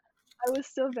 but I was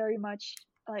still very much,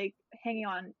 like, hanging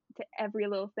on to every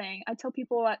little thing. I tell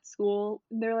people at school,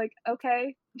 and they're like,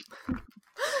 "Okay." Like,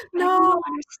 "You No, don't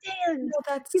understand. no,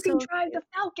 You that's can so drive the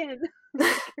cute. Falcon."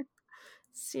 Like, but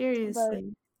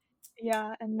Seriously.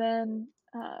 yeah, and then,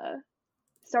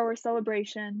 Star Wars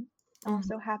Celebration Mhm.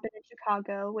 also happened in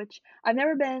Chicago, which I've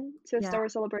never been to a Yeah. Star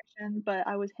Wars Celebration, but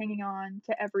I was hanging on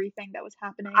to everything that was I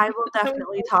happening. will I was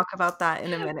definitely like, talk about that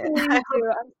in a minute. "Please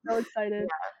do." I'm so excited.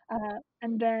 Yeah.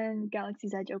 And then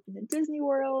Galaxy's Edge opened in Disney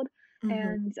World, Mhm.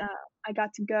 and, I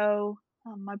got to go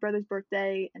on my brother's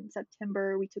birthday in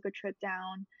September. We took a trip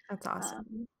down, That's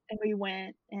awesome. and we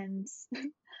went, and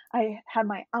I had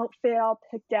my outfit all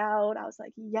picked out. I was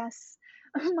like, "Yes."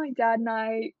 My dad and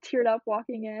I teared up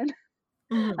walking in.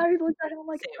 Mhm. I looked at him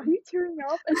like, "Are Same. you tearing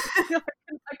up?"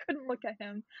 And I couldn't look at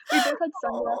him. We both had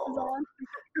sunglasses Oh. on.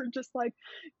 We were just like,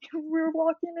 "We're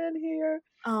walking in here."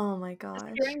 Oh my Just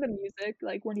gosh. hearing the music,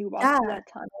 like, when you walk through Yeah, that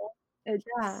tunnel, it's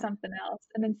yeah. something else,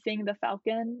 and then seeing the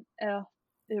Falcon,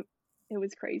 it it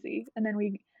was crazy, and then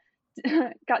we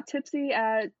got tipsy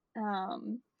at,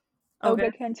 Okay.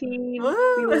 Oga Canteen.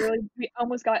 Woo! We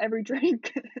almost got every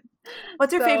drink.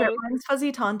 What's your favorite? So, Mine's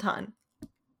Fuzzy Tauntaun.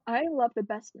 I love the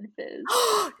Bespin Fizz.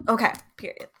 Okay,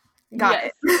 period. Got Yes.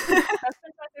 it. That's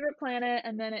been my favorite planet,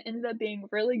 and then it ended up being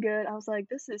really good. I was like,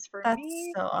 "This is for That's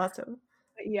me." so awesome.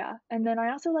 But yeah, and then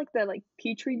I also like the, like,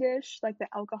 petri dish, like, the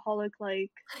alcoholic,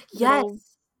 like, little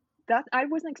Yes. that I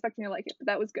wasn't expecting to like it, but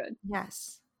that was good.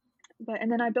 Yes. But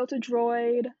and then I built a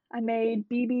droid. I made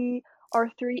BB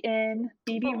R3N,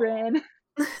 BB Oh. Rin.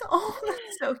 Oh,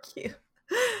 that's so cute.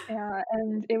 Yeah,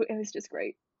 and it was just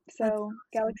great. That's So awesome.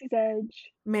 Galaxy's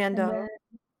Edge, and then Mando.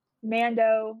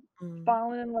 Mando, Mm.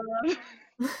 falling in love.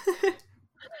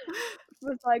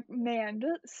 Was like, man,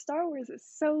 Star Wars is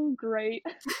so great.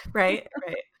 Right,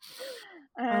 right.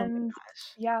 Oh my And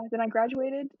gosh. yeah, then I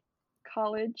graduated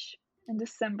college in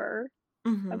December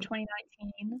of Mhm.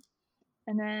 2019.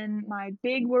 And then my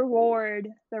big reward,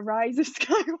 The Rise of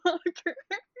Skywalker.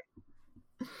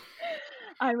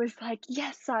 I was like,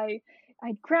 yes, I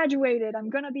graduated.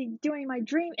 I'm gonna be doing my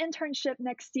dream internship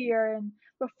next year. And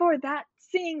before that,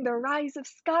 seeing The Rise of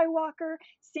Skywalker,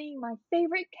 seeing my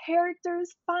favorite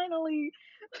characters finally.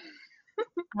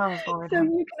 Oh, Lord So have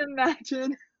you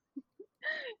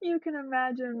can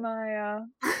imagine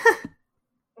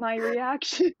my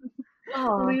reaction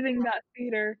Oh, leaving that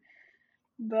theater.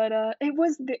 But it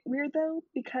was a bit weird though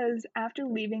because after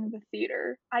leaving the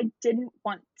theater, I didn't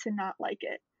want to not like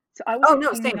it. So I was oh, no,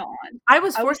 hanging same. on. I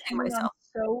was I was forcing hanging on myself.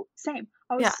 so same.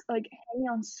 I Yeah. was like hanging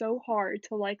on so hard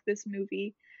to like this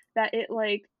movie that it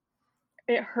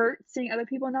hurt seeing other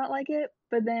people not like it,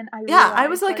 but then I Yeah, I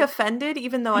was, realized like, like offended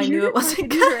even though I you knew it didn't like wasn't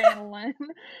it good. either, Annalyn.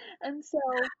 And so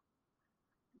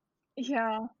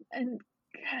yeah, and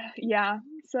yeah.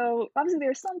 So obviously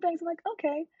there are some things I'm like,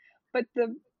 okay, but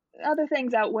the other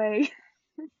things outweigh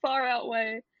far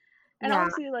outweigh. And Yeah.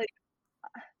 obviously like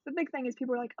the big thing is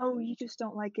people are like, "Oh, you just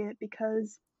don't like it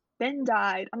because Ben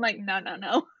died." I'm like, "No, no,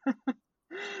 no."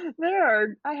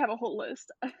 I have a whole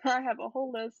list. I have a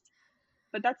whole list,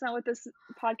 but that's not what this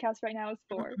podcast right now is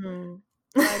for. Mhm.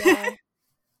 But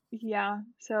yeah.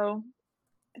 So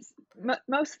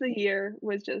most of the year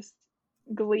was just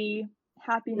glee,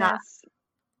 Yeah, happiness.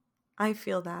 I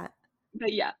feel that.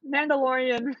 But yeah,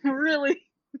 Mandalorian really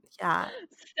Yeah,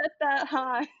 set that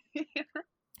high.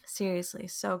 seriously,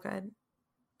 so good.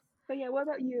 But yeah, what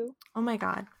about you? Oh my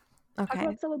god. Talk Okay.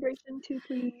 about Celebration too,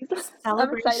 please.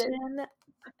 I'm excited. Celebration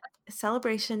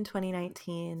Celebration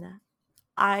 2019.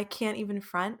 I can't even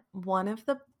front, one of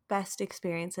the best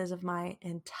experiences of my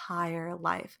entire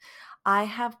life. I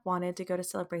have wanted to go to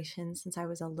Celebration since I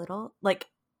was a little, like,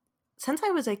 since I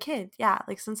was a kid. Yeah,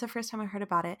 like since the first time I heard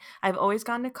about it. I've always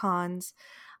gone to cons.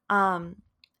 Um,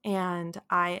 and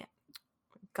I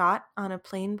got on a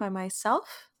plane by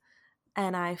myself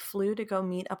and I flew to go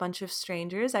meet a bunch of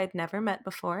strangers I'd never met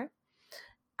before.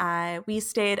 We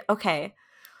stayed, okay.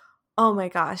 Oh my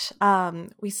gosh.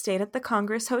 We stayed at the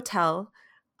Congress Hotel.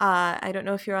 I don't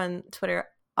know if you're on Twitter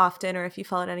often or if you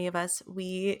followed any of us.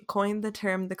 We coined the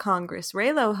term the Congress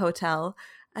Raylo Hotel,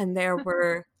 and there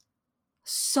were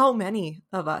so many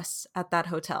of us at that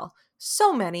hotel.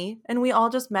 So many, and we all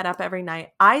just met up every night.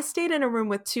 I stayed in a room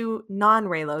with two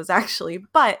non-Raylos actually,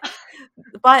 but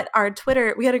we had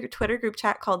a Twitter group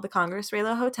chat called the Congress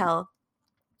Raylo Hotel.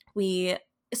 We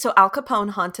So Al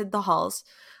Capone haunted the halls.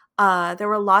 There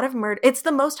were a lot of murder. It's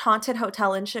the most haunted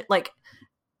hotel in like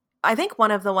I think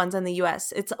one of the ones in the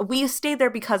US. We stayed there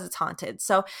because it's haunted.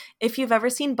 So if you've ever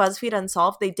seen BuzzFeed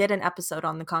Unsolved, they did an episode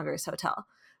on the Congress Hotel. Oh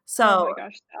So my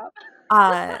gosh, stop.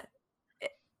 uh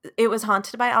it, it was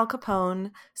haunted by Al Capone.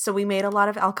 So we made a lot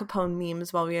of Al Capone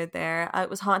memes while we were there.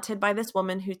 It was haunted by this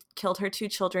woman who killed her two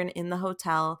children in the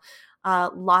hotel.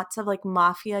 Lots of like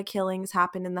mafia killings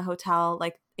happened in the hotel,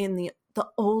 like in the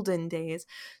olden days.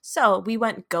 So we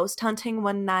went ghost hunting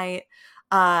one night.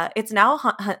 It's now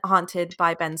haunted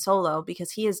by Ben Solo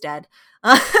because he is dead.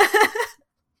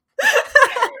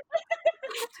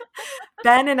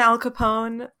 Ben and Al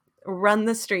Capone run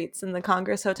the streets in the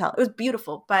Congress Hotel. It was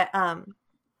beautiful, but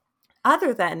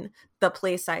other than the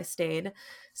place I stayed,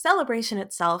 Celebration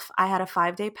itself, I had a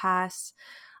 5-day pass.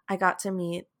 I got to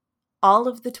meet all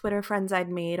of the Twitter friends I'd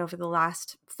made over the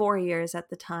last 4 years at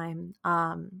the time.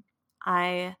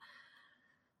 I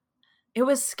It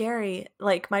was scary.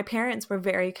 Like my parents were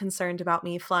very concerned about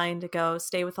me flying to go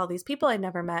stay with all these people I'd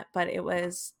never met, but it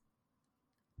was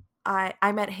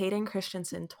I met Hayden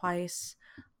Christensen twice.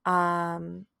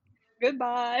 Um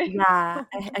Goodbye. yeah,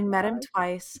 Oh I my met him gosh.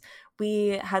 twice.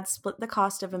 We had split the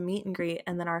cost of a meet and greet,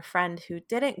 and then our friend who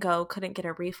didn't go couldn't get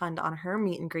a refund on her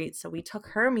meet and greet, so we took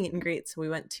her meet and greet, so we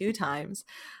went 2 times.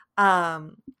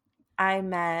 Um I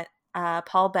met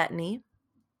Paul Bettany,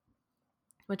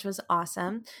 which was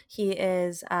awesome.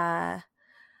 He's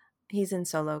in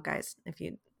Solo, guys, if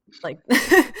you like,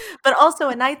 but also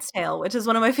A Knight's Tale, which is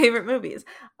one of my favorite movies.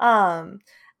 And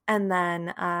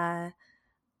then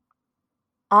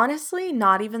honestly,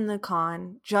 not even the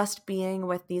con, just being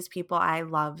with these people I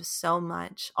love so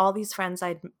much. All these friends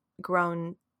I'd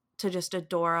grown to just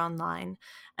adore online,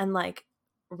 and like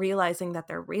realizing that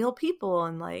they're real people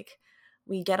and like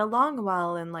we get along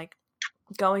well, and like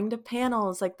going to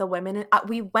panels like the women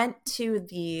we went to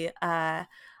the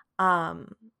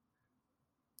um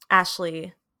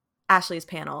Ashley. Ashley's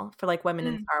panel for like women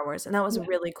in Mm, Star Wars, and that was yeah.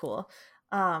 really cool.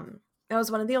 That was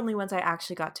one of the only ones I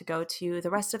actually got to go to. The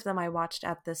rest of them I watched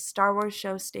at the Star Wars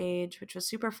show stage, which was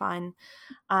super fun.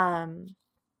 Um,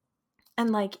 and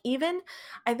like even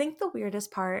I think the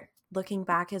weirdest part looking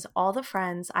back is all the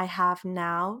friends I have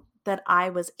now that I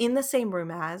was in the same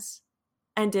room as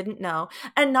and didn't know.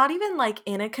 And not even like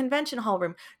in a convention hall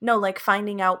room. No, like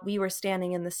finding out we were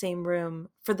standing in the same room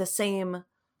for the same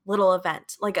little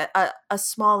event, like a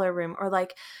smaller room. Or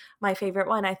like my favorite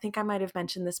one, I think I might have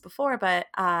mentioned this before, but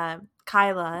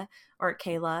Kyla or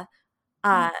Kayla,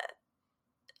 uh, Mhm.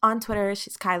 on Twitter,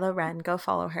 she's Kyla Wren. Go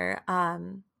follow her.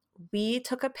 We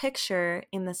took a picture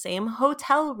in the same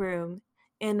hotel room,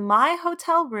 in my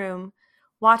hotel room,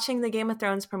 watching the Game of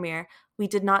Thrones premiere. We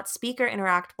did not speak or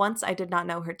interact once. I did not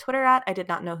know her Twitter at. I did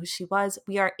not know who she was.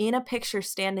 We are in a picture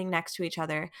standing next to each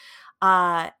other.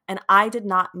 And I did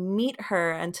not meet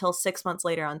her until 6 months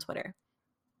later on Twitter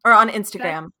or on That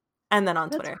Instagram and then on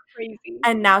that's Twitter. crazy.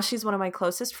 And now she's one of my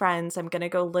closest friends. I'm going to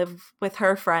go live with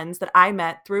her friends that I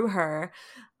met through her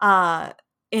uh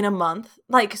in a month.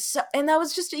 Like so, and that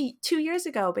was just 2 years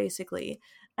ago basically.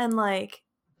 And like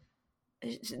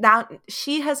now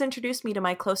she has introduced me to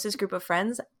my closest group of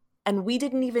friends, and we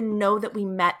didn't even know that we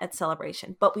met at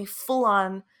Celebration, but we full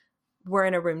on were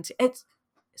in a room. It's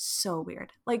so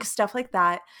weird. Like stuff like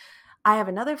that. I have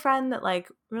another friend that like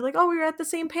we're like, "Oh, we were at the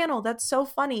same panel. That's so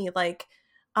funny." Like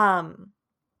um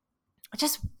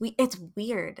it's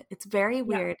weird. It's very Yeah.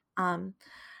 weird.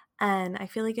 And I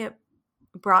feel like it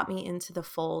brought me into the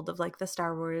fold of like the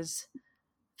Star Wars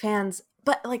fans,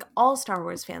 but like all Star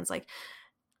Wars fans. Like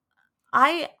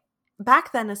I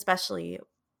back then especially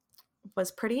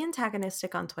was pretty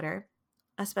antagonistic on Twitter,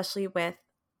 especially with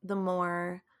the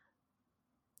more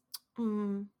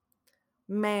mm,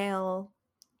 male,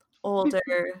 older,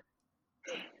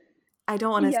 I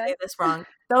don't want to Yes. say this wrong,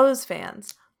 those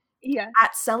fans. Yes.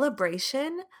 At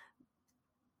Celebration,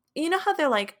 you know how they're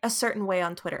like a certain way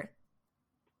on Twitter.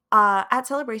 At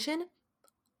Celebration,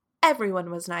 everyone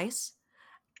was nice.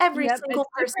 Every Yep, single it's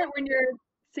person. different when you're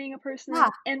seeing a Yeah,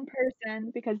 person in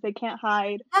person because they can't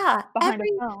hide yeah. behind a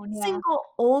Every phone, yeah. single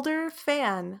older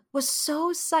fan was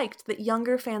so psyched that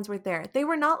younger fans were there. They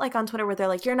were not like on Twitter where they're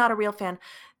like, "You're not a real fan."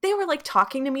 They were like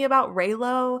talking to me about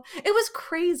Raylo. It was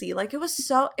crazy. Like it was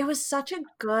such a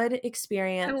good I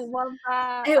experience. love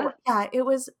that. It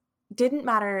was didn't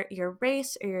matter your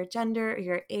race or your gender or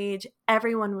your age.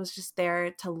 Everyone was just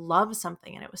there to love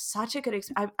something, and it was such a good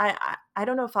I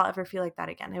don't know if I'll ever feel like that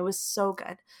again. It was so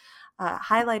good.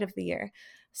 Highlight of the year.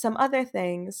 Some other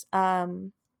things.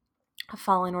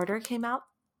 Fallen Order came out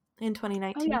in Oh,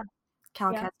 2019. yeah,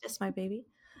 Cal yeah. Kestis, my baby.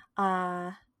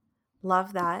 Uh,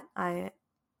 love that. I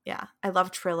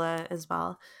love Trilla as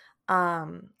well.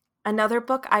 Um, Another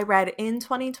book I read in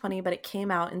 2020, but it came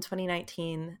out in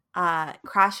 2019.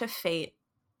 Crash of Fate,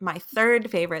 my third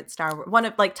favorite Star Wars, one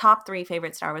of like top 3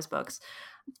 favorite Star Wars books.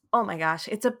 Oh my gosh,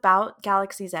 it's about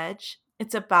Galaxy's Edge.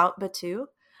 It's about Batuu.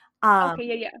 Um, Okay,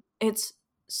 yeah, yeah. it's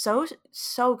so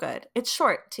good. It's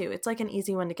short too. It's like an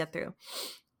easy one to get through.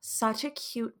 Such a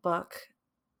cute book.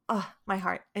 Oh, my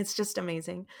heart. It's just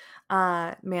amazing.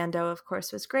 Mando, of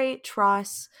course, was great.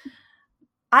 Tross.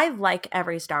 I like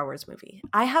every Star Wars movie.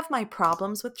 I have my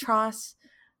problems with Tross,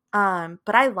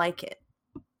 but I like it.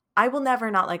 I will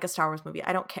never not like a Star Wars movie.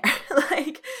 I don't care.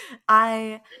 Like,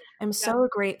 I am Yeah, so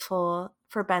grateful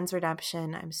for Ben's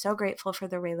redemption. I'm so grateful for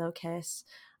the Raylo kiss,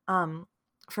 um,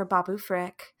 for Babu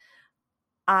Frick.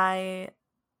 I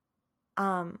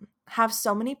have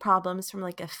so many problems from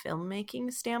like a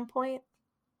filmmaking standpoint,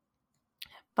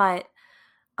 but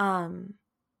um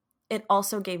it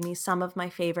also gave me some of my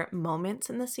favorite moments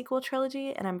in the sequel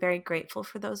trilogy, and I'm very grateful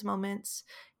for those moments,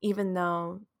 even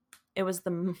though it was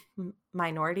the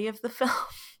minority of the film.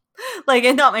 Like,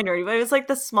 not minority, but it was like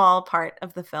the small part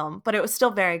of the film, but it was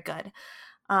still very good.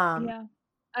 Um, yeah.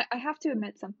 I have to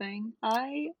admit something.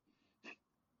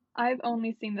 I've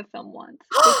only seen the film once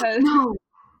because no.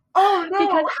 Oh no.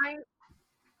 because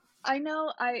I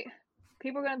know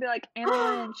people are gonna be like,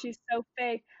 "Amberlynn, she's so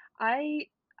fake." I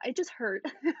I just hurt.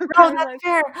 No, Okay, that's like,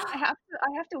 fair. I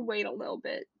have to wait a little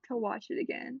bit to watch it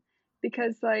again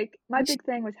because, like, my We should- big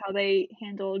thing was how they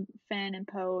handled Finn and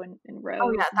Poe and oh yeah,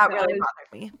 Rose, and that so really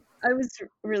bothered me. I was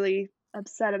really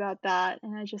upset about that,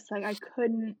 and I just, like, I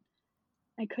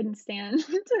couldn't stand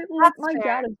to like, That's my fair.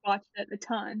 dad has watched it a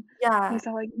ton. Yeah. He's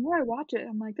all like, "The more I watch it,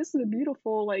 I'm like, this is a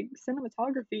beautiful, like,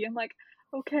 cinematography." I'm like,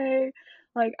 "Okay."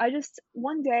 Like, I just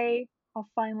one day, I'll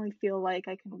finally feel like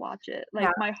I can watch it. Yeah.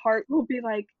 Like, my heart will be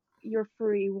like, "You're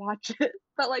free, watch it."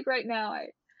 But, like, right now,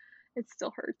 it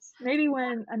still hurts. Maybe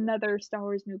when another Star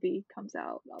Wars movie comes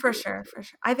out, I'll For be able sure, to. for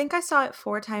sure. I think I saw it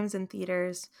 4 times in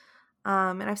theaters,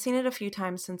 and I've seen it a few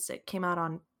times since it came out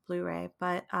on Blu-ray,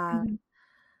 but, Mhm.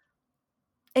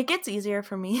 it gets easier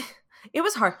for me. It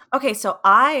was hard. Okay, so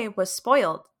I was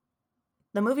spoiled.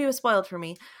 The movie was spoiled for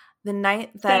me. The night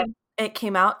that Same. it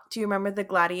came out, do you remember The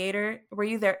Gladiator? Were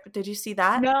you there? Did you see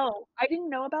that? No, I didn't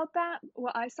know about that.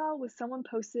 What I saw was someone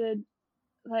posted,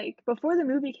 like, before the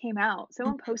movie came out, Mm,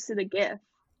 someone posted a GIF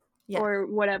yes. or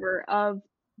whatever of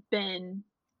Ben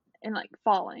and, like,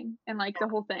 falling and, like, the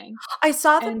whole thing. I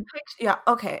saw the And picture. Yeah,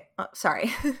 okay.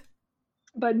 Sorry.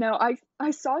 but no,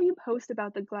 I saw you post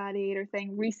about the Gladiator thing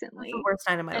That's the recently, worst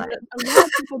night of my and life. a lot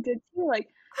of people did too,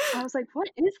 like, I was like, "What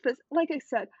is this?" Like I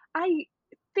said, I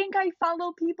think I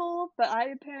follow people, but I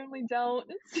apparently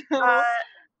don't, so Uh,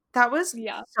 that was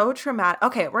yeah, so traumatic.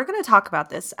 Okay, we're gonna talk about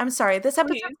this. I'm sorry, this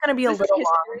episode's please. gonna be a This is little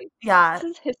long. history. Yeah.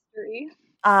 This is history.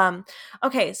 Um,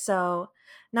 okay, so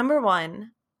number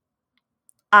 1,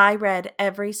 I read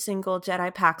every single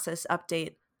Jedi Paxis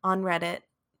update on Reddit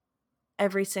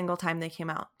every single time they came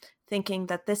out, thinking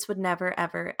that this would never,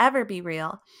 ever, ever be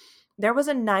real. There was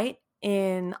a night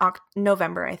in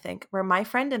November, I think, where my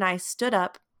friend and I stayed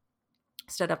up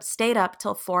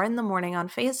till 4 in the morning on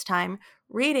FaceTime,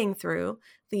 reading through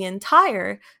the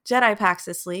entire Jedi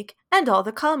Paxis leak and all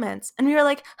the comments. And we were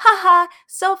like, haha,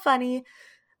 so funny.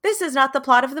 This is not the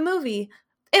plot of the movie.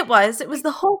 It was Wait,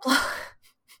 the whole plot.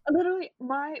 literally,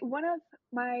 my one of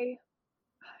my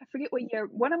I forget what year,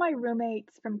 one of my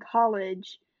roommates from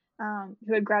college,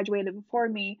 who had graduated before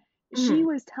me, she Mhm.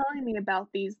 was telling me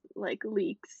about these, like,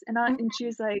 leaks, Mhm. and she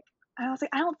was like I was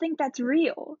like, "I don't think that's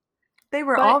real." They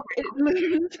were But all it real.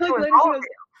 literally It like, was later she all goes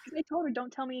 'cause I told her,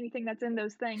 "Don't tell me anything that's in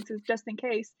those things, is just in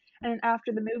case." And then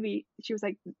after the movie, she was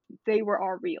like, "They were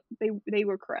all real. They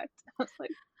were correct." I was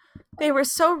like, They "Oh." were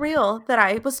so real that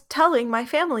I was telling my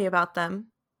family about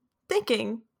them,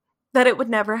 thinking that it would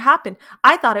never happen.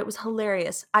 I thought it was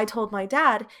hilarious. I told my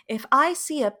dad, if I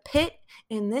see a pit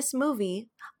in this movie,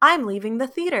 I'm leaving the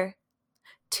theater.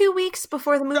 2 weeks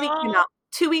before the movie came Stop. out.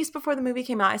 2 weeks before the movie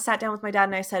came out, I sat down with my dad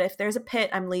and I said, if there's a pit,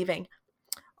 I'm leaving.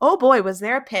 Oh boy, was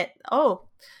there a pit. Oh,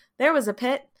 there was a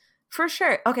pit. For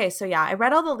sure. Okay, so yeah, I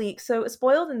read all the leaks, so it was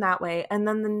spoiled in that way. And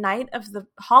then the night of the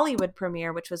Hollywood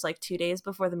premiere, which was like 2 days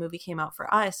before the movie came out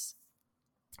for us,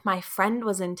 my friend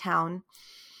was in town.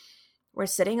 We're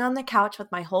sitting on the couch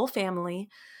with my whole family.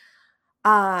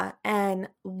 And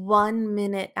 1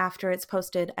 minute after it's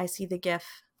posted, I see the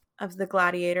GIF of the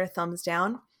Gladiator thumbs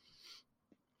down.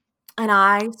 And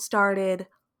I started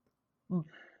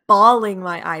bawling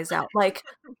my eyes out. Like,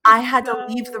 I had to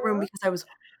leave the room No. because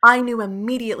I knew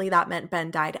immediately that meant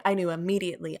Ben died. I knew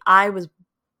immediately. I was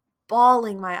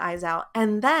bawling my eyes out.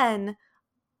 And then,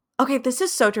 okay, this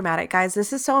is so dramatic, guys.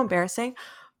 This is so embarrassing.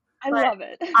 I But love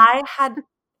it. I had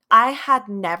I had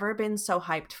never been so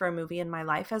hyped for a movie in my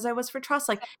life as I was for Trust.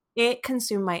 Like, it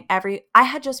consumed my every I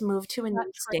had just moved to a That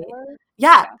new state. trailer?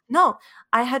 Yeah, Yeah. no.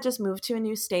 I had just moved to a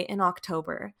new state in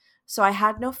October. So I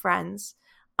had no friends.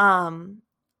 Um,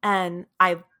 and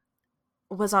I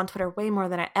was on Twitter way more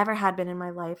than I ever had been in my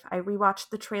life. I rewatched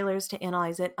the trailers to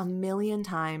analyze it a million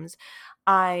times.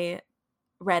 I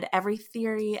read every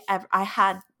theory. I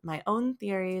had my own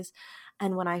theories.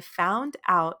 And when I found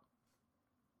out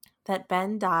that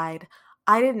Ben died,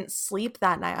 I didn't sleep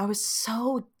that night. I was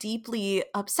so deeply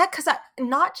upset because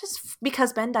not just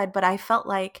because Ben died, but I felt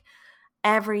like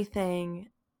everything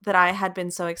that I had been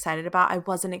so excited about, I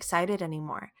wasn't excited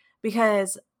anymore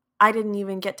because I didn't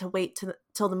even get to wait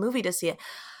till the movie to see it.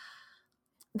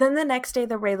 Then the next day,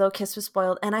 the Reylo kiss was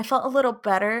spoiled, and I felt a little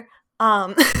better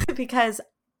because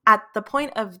at the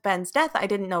point of Ben's death, I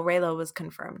didn't know Reylo was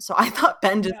confirmed, so I thought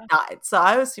Ben just Yeah. died. So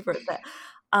I was super upset.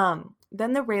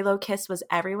 Then the Reylo kiss was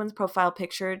everyone's profile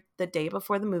picture the day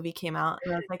before the movie came out,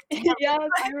 and I was like, damn. Yes,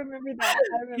 I remember that.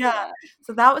 I remember Yeah. that.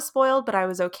 So that was spoiled, but I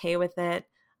was okay with it.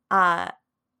 Uh,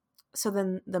 so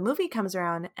then the movie comes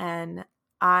around, and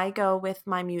I go with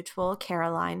my mutual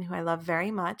Caroline, who I love very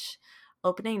much,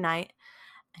 opening night,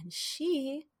 and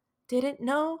she didn't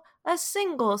know a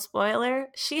single spoiler.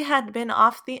 She had been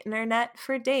off the internet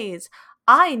for days.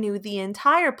 I knew the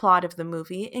entire plot of the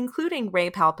movie, including Rey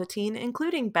Palpatine,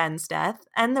 including Ben's death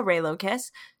and the Reylo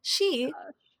kiss. She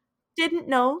Gosh, didn't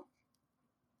know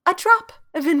a drop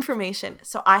of information.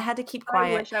 So I had to keep I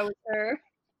quiet. wish I was her.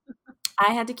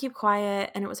 I had to keep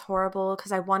quiet, and it was horrible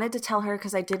because I wanted to tell her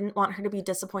because I didn't want her to be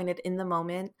disappointed in the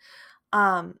moment.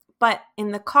 But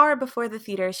in the car before the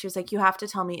theater, she was like, you have to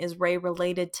tell me, is Rey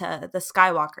related to the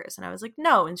Skywalkers? And I was like,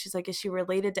 no. And she's like, is she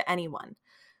related to anyone?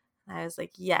 And I was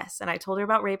like, yes. And I told her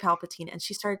about Ray Palpatine, and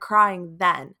she started crying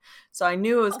then. So I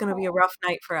knew it was going to be a Oh, rough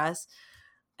night for us.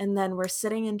 And then we're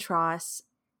sitting in Tross,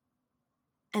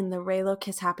 and the Reylo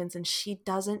kiss happens, and she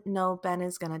doesn't know Ben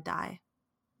is going to die.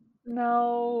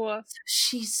 no. So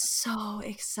she's so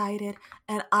excited,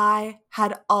 and I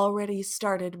had already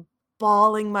started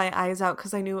bawling my eyes out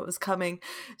because I knew it was coming.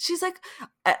 She's like,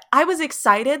 I was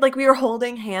excited, like we were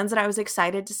holding hands, and I was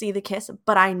excited to see the kiss,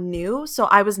 but I knew, so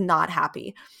I was not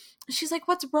happy. She's like,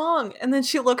 what's wrong? And then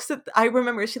she looks at, I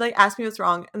remember she like asked me what's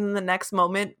wrong, and then the next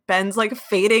moment Ben's like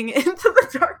fading into the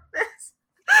darkness.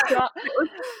 Yeah,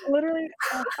 literally,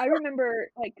 I remember,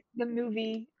 like, the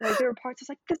movie, like, there were parts, I was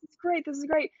like, this is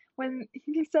great." When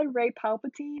he said Ray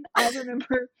Palpatine, I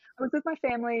remember I was with my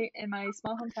family in my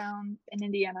small hometown in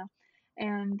Indiana,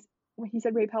 and when he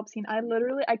said Ray Palpatine,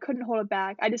 I couldn't hold it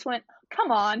back. I just went,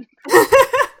 "Come on."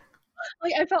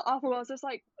 Like, I felt awful. I was just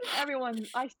like,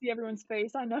 I see everyone's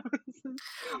face. I know this is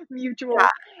Yeah, mutual.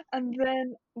 And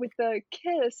then with the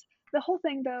kiss, the whole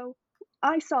thing though,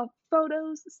 I saw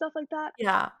photos, stuff like that.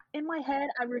 yeah. In my head,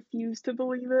 I refuse to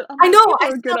believe it. I'm I like, know, people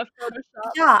are good at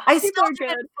Photoshop. I People still are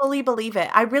didn't good. fully believe it.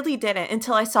 I really didn't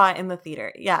until I saw it in the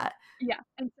theater. Yeah. Yeah.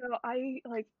 And so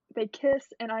they kiss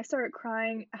and I started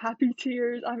crying, happy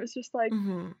tears. I was just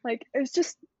Mhm. it was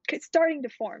just starting to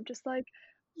form, just like,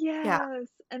 Yeah. yes.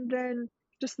 And then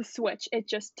just the switch, it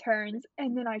just turns.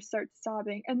 And then I start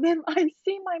sobbing. And then I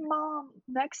see my mom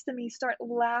next to me start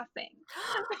laughing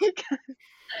because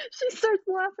she starts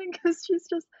laughing because she's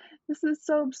just, this is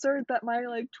so absurd that my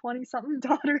like 20 something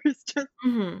daughter is just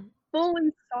Mhm.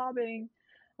 fully sobbing.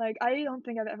 Like, I don't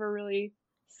think I've ever really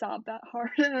sobbed that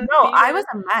hard in a No, I was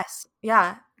theater a mess.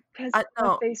 Yeah. 'cause my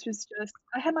No. face was just,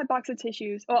 I had my box of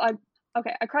tissues. Oh,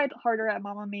 I cried harder at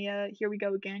Mamma Mia, Here We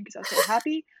Go Again because I was so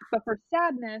happy, but for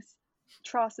sadness,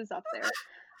 Tross is up there.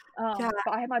 Yeah,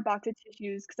 But I had my box of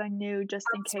tissues because I knew just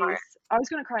in that's smart. case. I was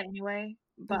gonna cry anyway,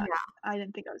 but Yeah. I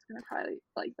didn't think I was gonna cry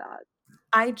like that.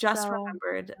 I just So,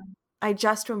 remembered I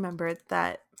just remembered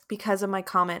that because of my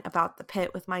comment about the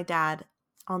pit with my dad,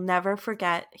 I'll never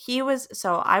forget. I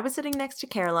was sitting next to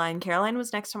Caroline. Caroline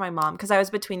was next to my mom because I was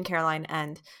between Caroline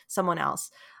and someone else.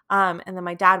 And then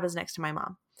my dad was next to my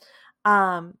mom.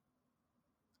 Um,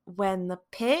 when the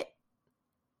pit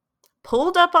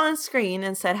pulled up on screen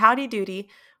and said howdy doody,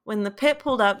 when the pit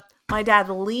pulled up, my dad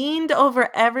leaned over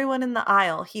everyone in the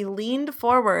aisle. He leaned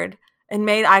forward and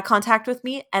made eye contact with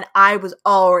me, and I was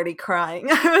already crying.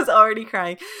 I was already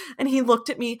crying. And he looked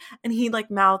at me and he like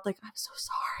mouthed like, I'm so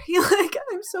sorry. Like,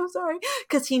 I'm so sorry.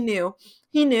 Because he knew.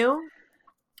 He knew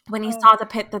when he oh. saw the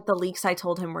pit that the leaks I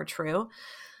told him were true.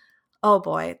 Oh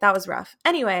boy, that was rough.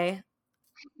 Anyway,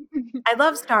 I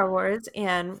love Star Wars,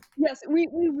 and Yes, we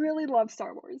really love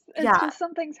Star Wars. It's yeah, just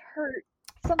some things hurt.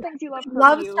 Some things you love we hurt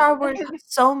love you. Star Wars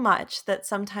so much that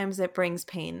sometimes it brings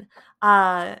pain.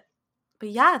 Uh, but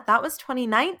yeah, that was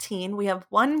 2019. We have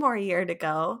one more year to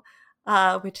go,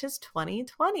 which is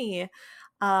 2020.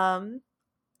 Um,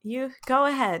 you go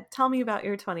ahead. Tell me about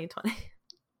your 2020.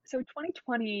 So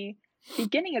 2020,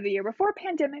 beginning of the year, before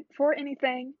pandemic, before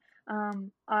anything,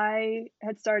 I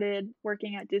had started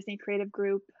working at Disney Creative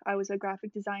Group. I was a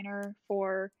graphic designer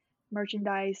for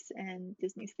merchandise and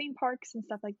Disney's theme parks and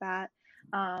stuff like that.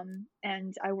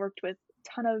 And I worked with a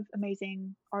ton of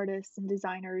amazing artists and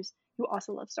designers who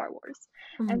also love Star Wars.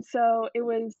 Mhm, And so it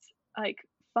was like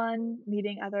fun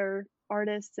meeting other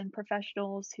artists and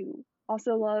professionals who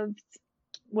also loved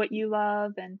what you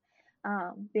love and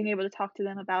being able to talk to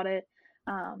them about it.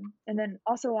 And then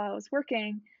also while I was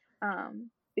working,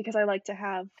 because I like to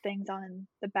have things on in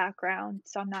the background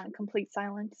so I'm not in complete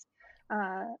silence,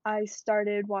 I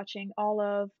started watching all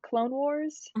of Clone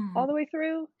Wars mhm, all the way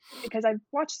through because I've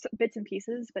watched bits and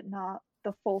pieces, but not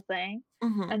the full thing.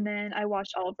 mhm. And then I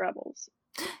watched all of Rebels.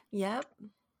 Yep.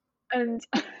 And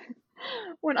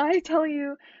when I tell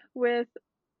you, with,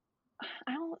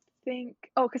 I don't think,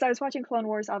 oh, because I was watching Clone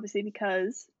Wars obviously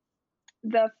because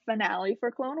the finale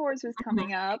for Clone Wars was Mhm,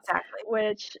 coming up, exactly.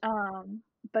 which,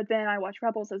 but then I watched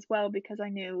Rebels as well because I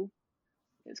knew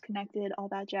it was connected, all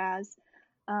that jazz.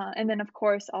 And then of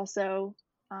course also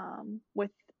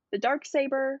with the dark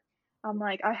saber, I'm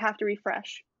like, I have to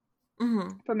refresh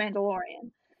Mhm, for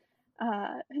Mandalorian.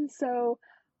 And so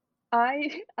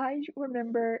I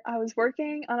remember I was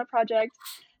working on a project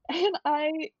and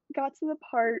I got to the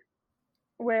part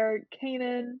where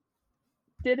Kanan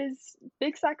did his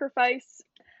big sacrifice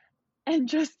and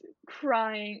just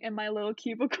crying in my little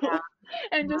yeah, cubicle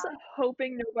and just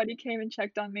hoping nobody came and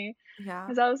checked on me yeah.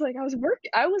 because I was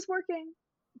working,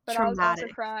 but I was also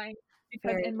Traumatic. crying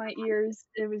because Very in my ears,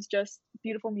 it was just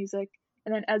beautiful music,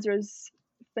 and then Ezra's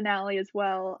finale as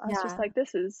well. I was just yeah. like,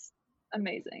 "This is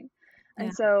amazing."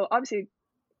 And so obviously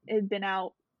it had been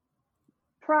out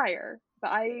prior, but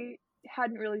I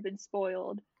hadn't really been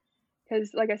spoiled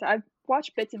because, like I said, I've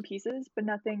watched bits and pieces, but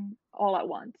nothing all at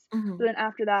once. So Mhm. then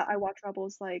after that, I watched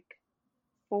Rebels like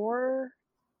 4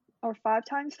 or 5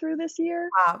 times through this year.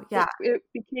 Wow, yeah. It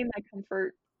became my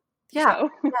comfort Yeah, show.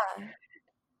 yeah.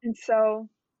 And so,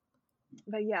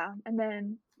 but yeah, and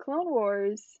then Clone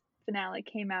Wars finale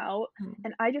came out, Mhm.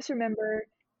 and I just remember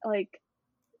like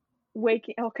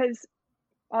waking, oh, because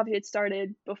obviously it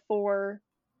started before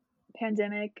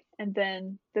pandemic, and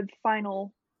then the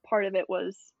final part of it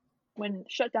was when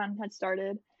shutdown had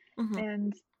started. Mhm.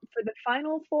 And for the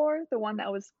final 4, the one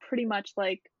that was pretty much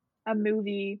like a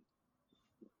movie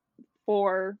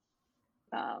for,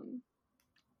 um,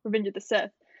 Revenge of the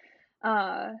Sith,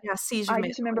 uh, Yeah, Siege of I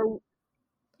just remember, Mandalore.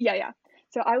 yeah, yeah.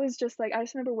 So I was just like, I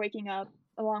just remember waking up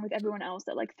along with everyone else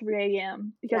at like 3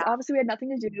 AM because Yeah. obviously we had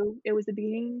nothing to do. It was the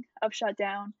beginning of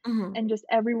shutdown, Mhm. and just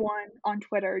everyone on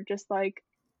Twitter just like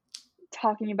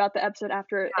talking about the episode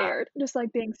after it Yeah, aired, just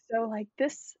like being so like,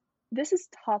 this is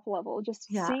top level. Just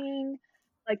yeah. seeing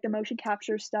like the motion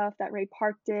capture stuff that Ray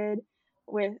Park did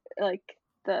with like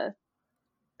the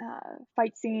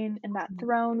fight scene in that Mhm.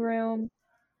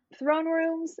 throne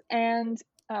rooms and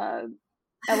uh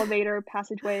elevator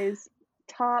passageways,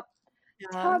 top Yeah,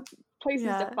 top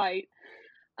places to yeah, fight.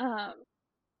 Um,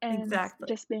 and exactly.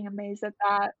 just being amazed at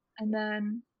that. And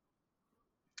then,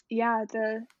 yeah,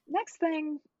 the next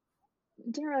thing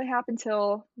didn't really happen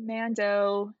till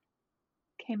Mando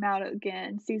came out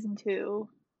again, season 2,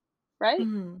 right?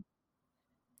 Mhm.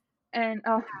 And,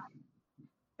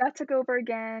 that took over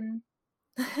again,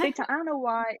 big time. I don't know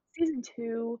why. Season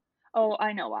 2, oh,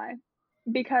 I know why.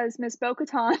 Because Miss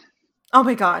Bo-Katan Oh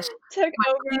my gosh, took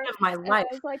my queen over, of my and I life.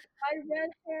 was like,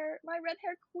 my red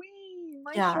hair queen,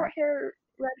 my Yeah. short hair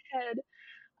redhead."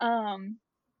 Um,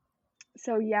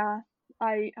 so yeah,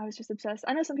 I was just obsessed.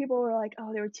 I know some people were like,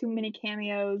 "Oh, there were too many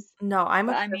cameos," No, I'm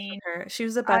but I obsessed mean, with her. She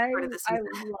was the best I part of the I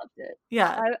season. loved it.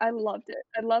 Yeah, I loved it.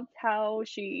 I loved how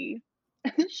she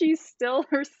she's still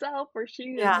herself, where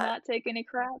she does yeah, not take any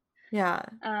crap. yeah,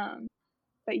 Um,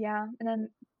 but yeah, and then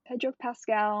Pedro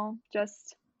Pascal,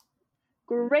 just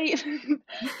great.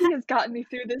 He has gotten me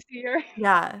through this year,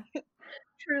 yeah,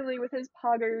 truly, with his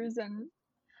poggers and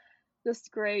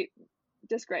just great,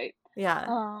 just great. yeah,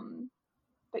 Um,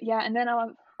 but yeah, and then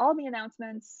all the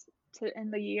announcements to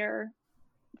end the year,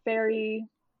 very,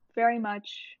 very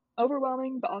much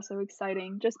overwhelming, but also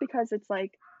exciting, just because it's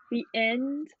like the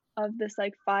end of this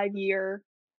like 5 year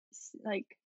like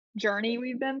journey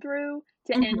we've been through,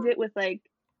 to mhm, end it with like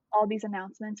all these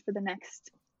announcements for the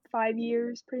next 5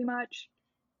 years, pretty much.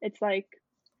 It's like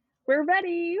we're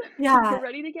ready. yeah, We're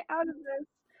ready to get out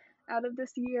of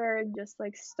this year and just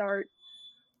like start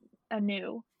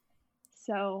anew.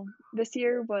 So this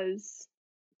year was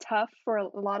tough for a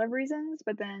lot of reasons,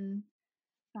 but then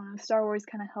Star Wars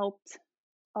kind of helped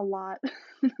a lot.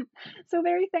 So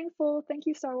very thankful. Thank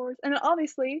you, Star Wars. And then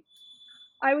obviously,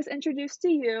 I was introduced to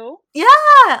you, yeah!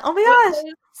 Oh which my gosh,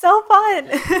 was so fun.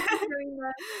 very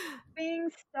much being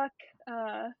stuck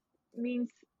means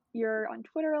you're on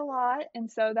Twitter a lot,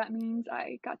 and so that means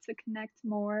I got to connect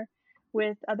more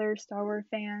with other Star Wars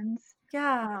fans.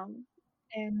 Yeah, Um,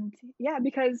 and yeah,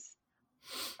 because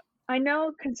I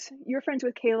know because you're friends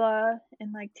with Kayla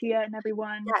and like Tia and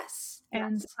everyone, yes,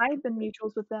 and yes. I've been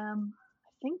mutuals with them.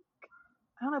 I think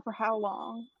I don't know for how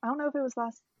long. I don't know if it was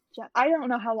last I don't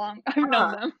know how long I've known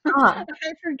Uh-huh, them. uh-huh.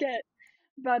 I forget.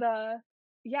 But,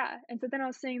 yeah, and so then I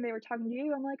was saying they were talking to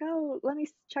you, I'm like, "Oh, let me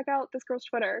check out this girl's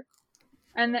Twitter."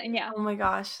 And then yeah, Oh my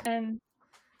gosh, and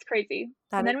it's crazy.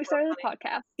 that And is then we so started the funny.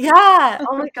 podcast. Yeah,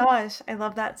 oh my gosh, I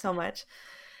love that so much.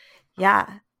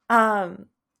 Yeah. Um,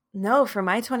 no, for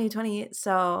my 2020,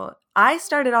 so I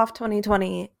started off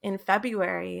 2020 in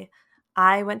February.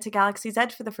 I went to Galaxy's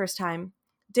Edge for the first time.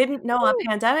 Didn't know a Woo!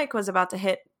 pandemic was about to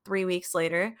hit 3 weeks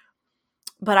later,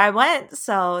 but I went,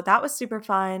 so that was super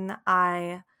fun.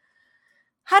 I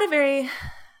had a very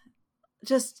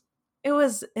just it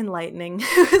was enlightening.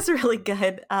 It was really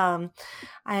good.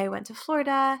 I went to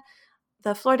Florida,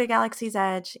 the Florida Galaxy's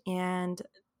Edge, and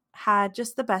had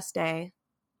just the best day.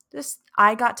 Just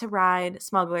I got to ride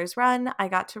Smuggler's Run. I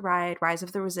got to ride Rise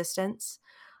of the Resistance.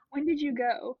 When did you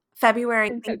go? February, I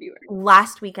In think February.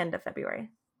 last weekend of February.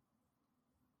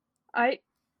 I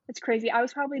It's crazy. I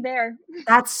was probably there.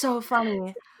 That's so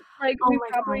funny. Like, Oh we my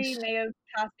probably gosh. may have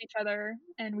passed each other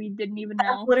and we didn't even That's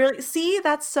know. literally see,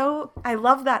 that's so I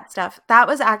love that stuff. That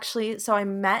was actually so I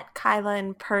met Kyla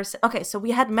in person. Okay, so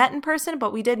we had met in person,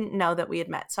 but we didn't know that we had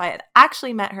met. So I had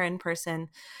actually met her in person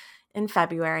in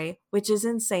February, which is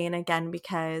insane again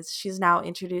because she's now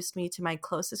introduced me to my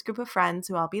closest group of friends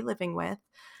who I'll be living with.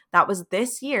 That was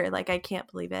this year. Like, I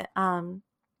can't believe it.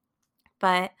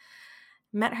 But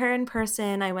met her in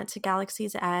person. I went to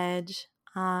Galaxy's Edge.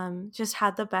 Just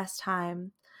had the best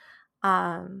time.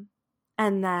 And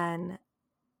then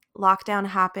lockdown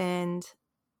happened.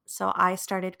 So I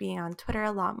started being on Twitter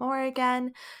a lot more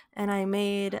again, and I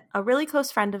made a really close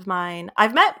friend of mine.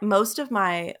 I've met most of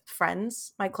my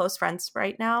friends, my close friends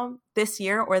right now this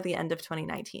year or the end of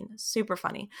 2019. Super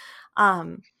funny.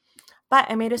 But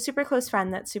I made a super close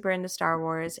friend that's super into Star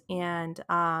Wars, and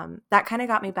that kind of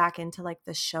got me back into like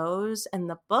the shows and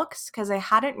the books because I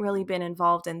hadn't really been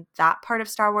involved in that part of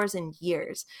Star Wars in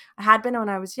years. I had been when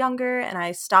I was younger, and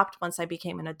I stopped once I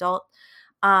became an adult.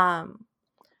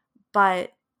 But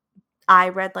I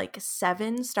read like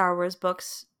 7 Star Wars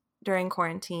books during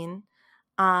quarantine.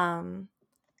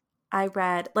 I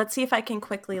read, let's see if I can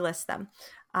quickly list them.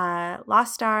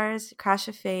 Lost Stars, Crash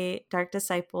of Fate, Dark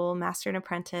Disciple, Master and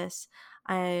Apprentice.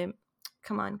 Come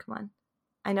on.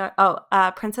 I know.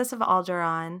 Princess of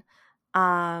Alderaan.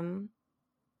 I'm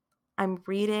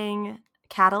reading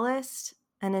Catalyst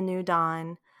and A New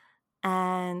Dawn.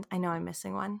 And I know I'm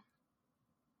missing one.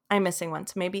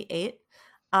 So maybe 8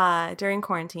 during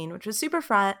quarantine, which was super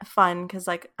fun because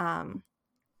like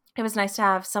it was nice to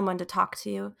have someone to talk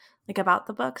to like about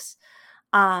the books.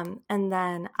 And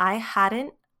then I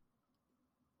hadn't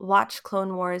watched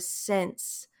Clone Wars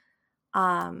since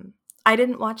I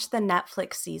didn't watch the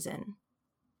Netflix season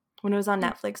when it was on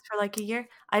Netflix for like a year.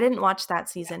 I didn't watch that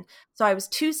season. So I was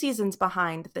 2 seasons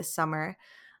behind this summer,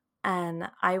 and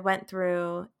I went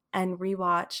through and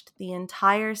rewatched the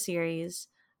entire series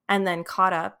and then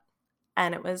caught up,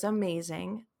 and it was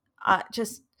amazing.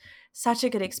 Just such a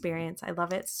good experience. I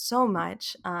love it so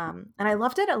much. And I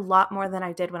loved it a lot more than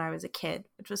I did when I was a kid,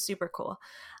 which was super cool.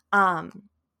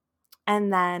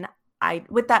 And then I,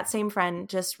 with that same friend,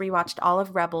 just rewatched all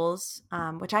of Rebels,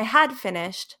 which I had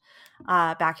finished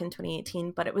back in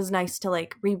 2018, but it was nice to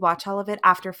like rewatch all of it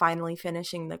after finally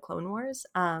finishing the Clone Wars.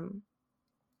 So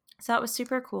that was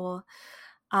super cool.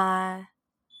 I'm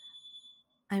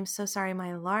so sorry, my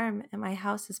alarm at my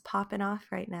house is popping off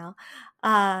right now.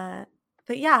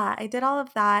 But yeah, I did all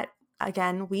of that.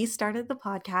 Again, we started the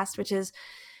podcast, which is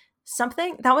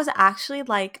something that was actually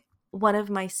like one of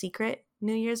my secret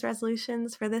New Year's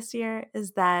resolutions for this year,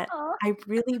 is that I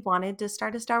really wanted to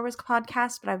start a Star Wars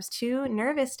podcast, but I was too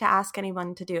nervous to ask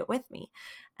anyone to do it with me.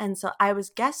 And so I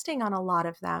was guesting on a lot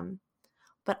of them,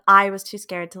 but I was too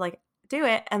scared to like do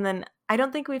it. And then I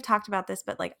don't think we've talked about this,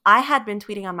 but like I had been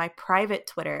tweeting on my private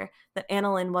Twitter that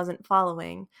Annalyn wasn't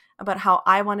following about how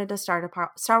I wanted to start a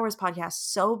Star Wars podcast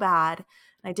so bad.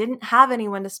 I didn't have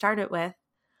anyone to start it with.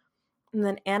 And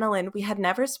then Annalyn, we had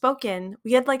never spoken.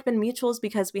 We had like been mutuals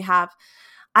because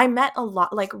I met a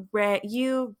lot, like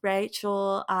you,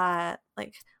 Rachel,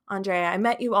 like Andrea, I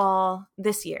met you all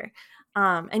this year.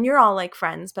 And you're all like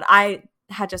friends, but I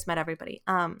had just met everybody.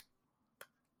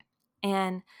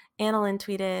 And Annalyn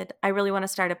tweeted, I really want to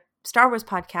start a Star Wars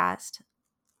podcast.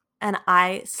 And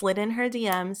I slid in her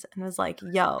DMs and was like,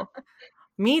 yo,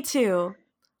 me too.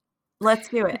 Let's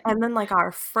do it. And then like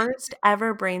our first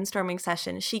ever brainstorming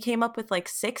session, she came up with like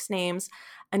 6 names,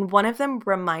 and one of them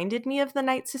reminded me of the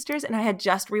Night Sisters, and I had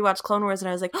just rewatched Clone Wars and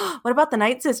I was like, oh, what about the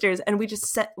Night Sisters? And we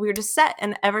were just set.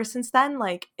 And ever since then,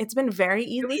 like it's been very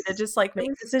easy to just like make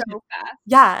decisions. So fast.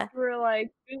 Yeah. We were like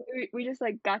we just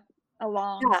like got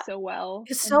along so well.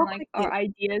 It's and so like quickly. Our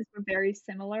ideas were very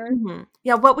similar. Mm-hmm.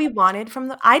 Yeah, what we wanted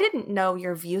from I didn't know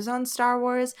your views on Star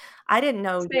Wars. I didn't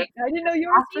know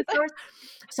yours either.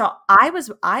 So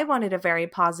I wanted a very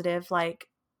positive, like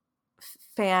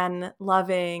fan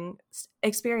loving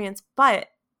experience. But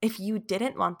if you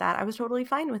didn't want that, I was totally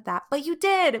fine with that. But you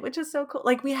did, which is so cool.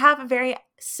 Like we have a very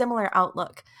similar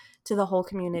outlook to the whole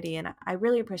community, and I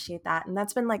really appreciate that. And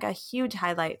that's been like a huge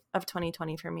highlight of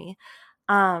 2020 for me.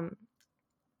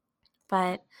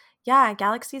 But yeah,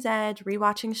 Galaxy's Edge,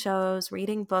 rewatching shows,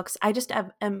 reading books. I just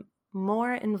am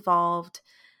more involved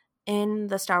in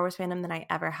the Star Wars fandom than I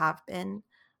ever have been,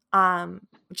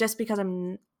 just because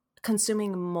I'm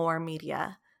consuming more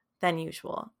media than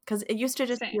usual. Because it used to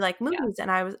just be like movies, and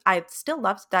I still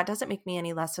loved that. Doesn't make me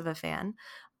any less of a fan,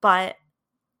 but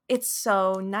it's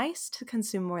so nice to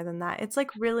consume more than that. It's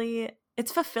like really,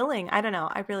 it's fulfilling. I don't know.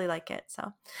 I really like it.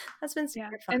 So that's been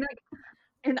super fun.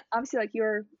 And obviously, like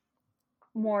you're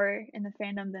more in the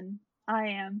fandom than I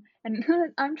am, and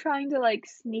I'm trying to like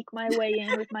sneak my way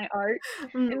in with my art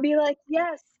and be like,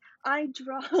 yes, I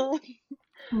draw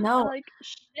like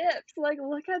ships, like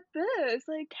look at this,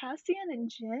 like Cassian and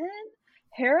Jyn,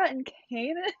 Hera and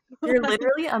Kanan, You're like,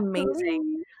 literally amazing,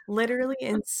 please. literally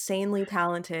insanely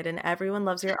talented, and everyone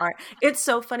loves your art. It's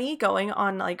so funny going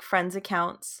on, like, friends'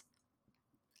 accounts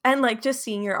and, like, just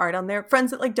seeing your art on there.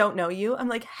 Friends that, like, don't know you, I'm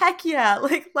like, "Heck yeah,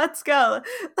 like, let's go."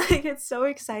 Like, it's so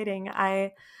exciting.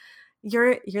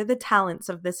 You're the talents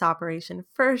of this operation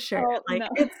for sure. Oh, Like, no.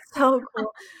 it's so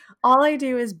cool. All I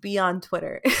do is be on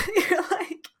Twitter. You're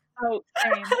like Oh,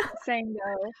 same. Same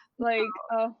though. Like,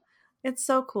 oh, it's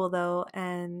so cool though,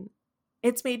 and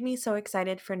it's made me so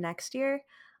excited for next year,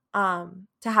 to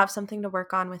have something to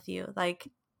work on with you. Like,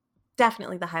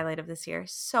 definitely the highlight of this year.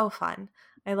 So fun.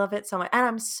 I love it so much. And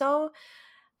I'm so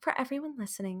for everyone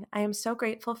listening, I am so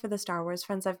grateful for the Star Wars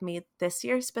friends I've made this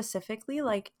year specifically.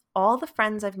 Like, all the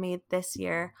friends I've made this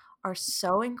year are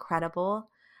so incredible,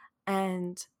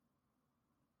 and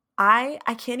I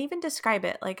can't even describe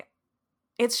it. Like,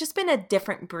 it's just been a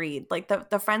different breed. Like,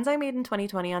 the friends I made in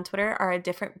 2020 on Twitter are a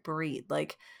different breed.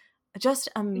 Like, just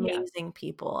yeah. amazing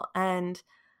people, and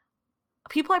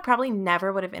people I probably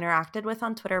never would have interacted with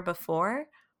on Twitter before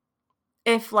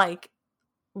if, like,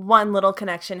 one little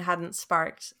connection hadn't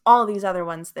sparked all these other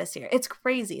ones this year. It's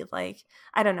crazy. Like,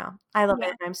 I don't know. I love Yeah.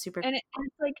 it, and I'm super And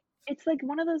it's like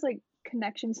one of those, like,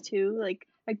 connections too, like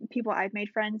people I've made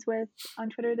friends with on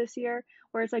Twitter this year,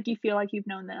 where it's like you feel like you've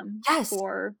known them yes.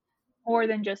 for more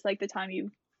than just, like, the time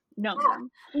you've known Yeah.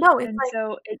 them. No, it's And like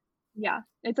so yeah,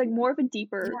 it's, like, more of a yeah.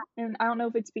 deeper, and I don't know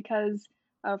if it's because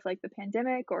of, like, the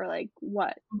pandemic or, like,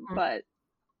 what, Mhm. but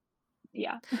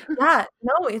yeah. Yeah,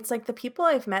 no, it's like the people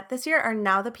I've met this year are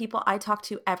now the people I talk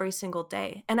to every single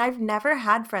day. And I've never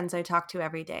had friends I talk to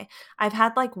every day. I've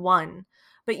had like one,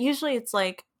 but usually it's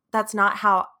like that's not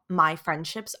how my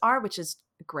friendships are, which is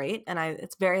great. And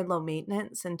it's very low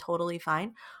maintenance and totally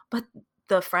fine. But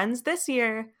the friends this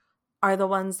year are the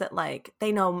ones that like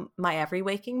they know my every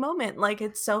waking moment. Like,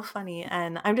 it's so funny.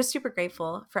 And I'm just super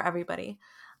grateful for everybody.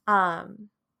 Um,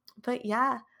 but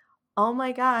yeah. Oh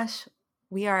my gosh.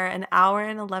 We are an hour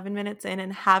and 11 minutes in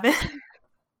and haven't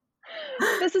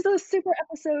This is a super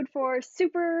episode for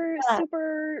super, yeah,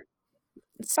 super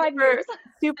 5 super years.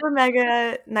 super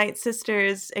mega Night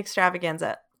Sisters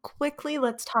extravaganza. Quickly,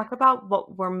 let's talk about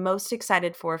what we're most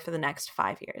excited for the next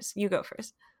 5 years. You go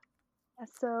first.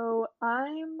 So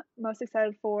I'm most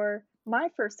excited for my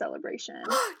first celebration in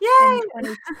Yay!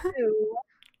 22.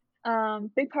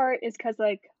 Big part is because,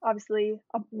 like, obviously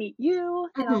I'll meet you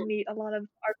and I'll Mhm. meet a lot of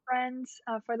our friends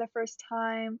for the first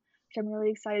time, which I'm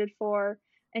really excited for,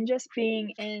 and just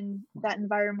being in that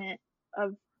environment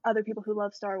of other people who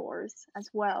love Star Wars as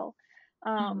well.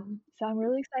 Mhm. So I'm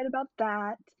really excited about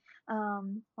that.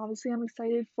 Obviously, I'm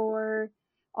excited for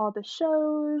all the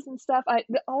shows and stuff.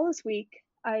 All this week,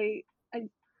 I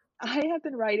I have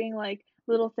been writing, like,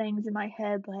 little things in my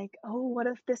head, like, "Oh, what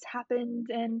if this happened?"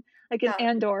 And, like, in Yeah.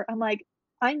 Andor, I'm like,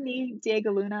 "I need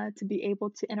Diego Luna to be able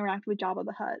to interact with Jabba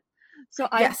the Hutt." So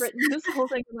I've Yes. written this whole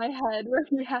thing in my head where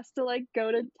he has to, like,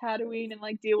 go to Tatooine and,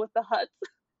 like, deal with the Hutts.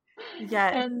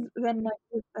 Yes. And then, like,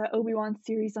 with the Obi-Wan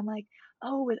series, I'm like,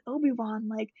 "Oh, with Obi-Wan,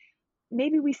 like,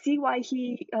 maybe we see why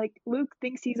Luke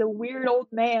thinks he's a weird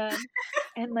old man,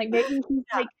 and, like, maybe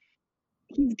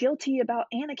he's guilty about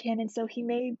Anakin, and so he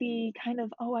may be kind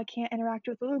of, "Oh, I can't interact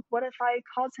with Luke. What if I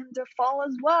cause him to fall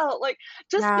as well?" Like,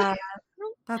 just Yeah,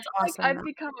 that's like, awesome, I've though.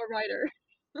 become a writer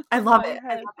I in love my it. I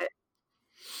head. love it.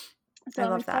 So I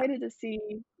I'm love that. excited to see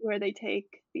where they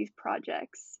take these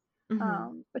projects.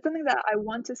 Mhm. But something that I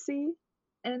want to see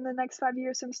in the next 5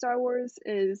 years from Star Wars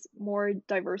is more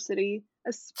diversity,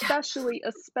 Yeah.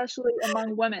 especially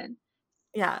among women.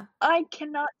 Yeah. I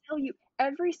cannot tell you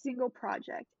every single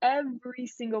project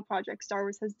Star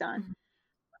Wars has done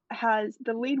Mhm. has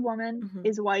the lead woman Mhm.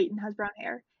 is white and has brown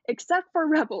hair, except for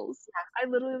Rebels. I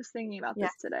literally was thinking about Yeah.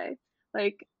 this today.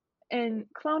 Like, in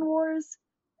Clone Wars,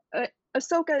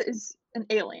 Ahsoka is an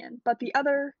alien, but the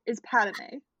other is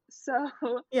Padme. So,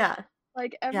 Yeah.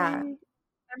 like, Yeah.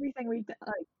 everything we've done,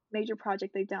 like, major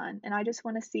project they've done, and I just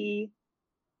wanna see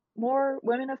more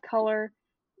women of color,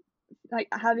 like,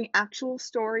 having actual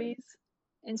stories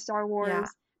in Star Yeah. Wars,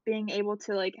 being able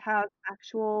to, like, have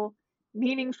actual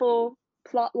meaningful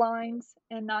plot lines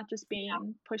and not just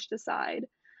being pushed aside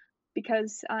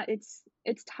because,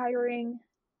 it's tiring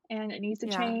and it needs to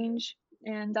Yeah. change,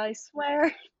 and I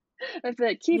swear if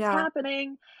it keeps Yeah.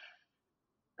 happening,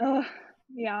 ugh,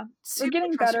 yeah. We're Super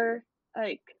getting frustrating. better,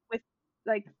 like, with,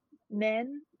 like,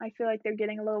 men. I feel like they're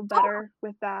getting a little Oh, better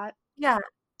with that. yeah.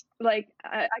 Like,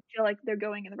 I feel like they're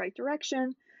going in the right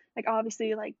direction. Like,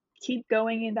 obviously, like, keep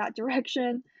going in that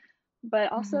direction, but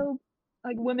Mhm. also,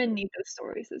 like, women need those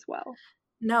stories as well.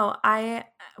 No, I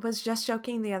was just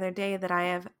joking the other day that I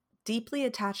have deeply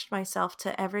attached myself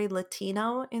to every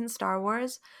Latino in Star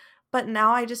Wars, but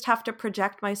now I just have to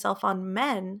project myself on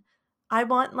men. I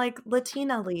want like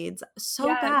Latina leads so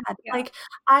Yes, bad. yeah, Like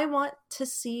I want to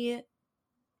see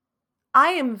I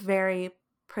am very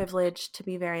privileged to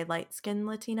be very light-skinned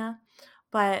Latina,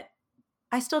 but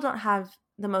I still don't have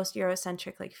the most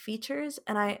Eurocentric like features,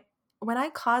 and I when I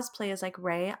cosplay as like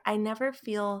Rey, I never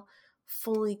feel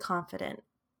fully confident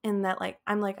in that like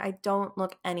I don't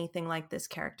look anything like this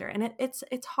character. And it's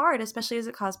hard, especially as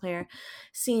a cosplayer,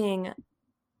 seeing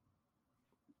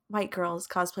white girls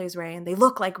cosplay as Rey and they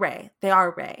look like Rey. They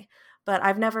are Rey. But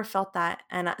I've never felt that.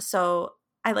 And so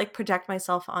I like project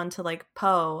myself onto like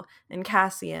Poe and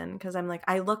Cassian because I'm like,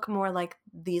 I look more like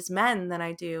these men than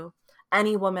I do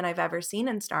any woman I've ever seen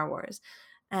in Star Wars.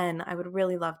 And I would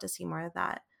really love to see more of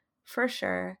that for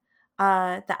sure.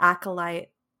 The Acolyte,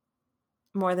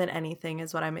 more than anything,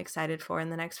 is what I'm excited for in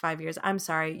the next 5 years. I'm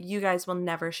sorry, you guys will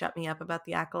never shut me up about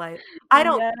the Acolyte. I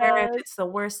don't care if yes, it's the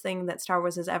worst thing that Star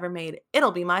Wars has ever made.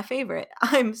 It'll be my favorite.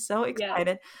 I'm so yes.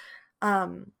 excited.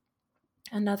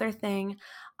 Another thing,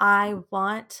 I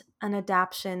want an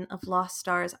adaptation of Lost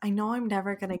Stars. I know I'm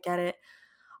never gonna get it.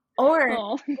 Or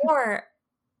Oh, or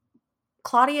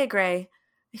Claudia Gray,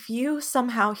 if you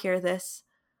somehow hear this,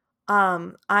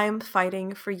 I'm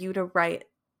fighting for you to write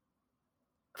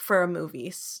for a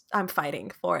movie. I'm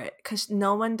fighting for it because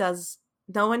no one does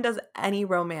any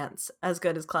romance as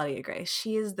good as Claudia Gray.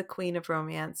 She is the queen of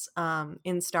romance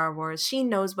in Star Wars. She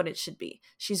knows what it should be.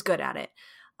 She's good at it.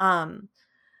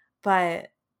 But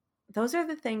those are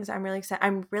the things I'm really excited.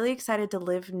 I'm really excited to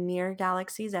live near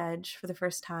Galaxy's Edge for the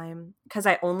first time because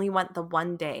I only went the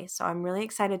one day. So I'm really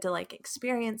excited to like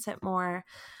experience it more.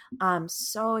 I'm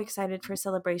so excited for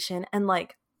Celebration, and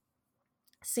like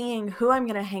seeing who I'm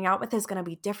going to hang out with is going to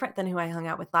be different than who I hung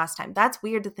out with last time. That's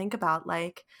weird to think about.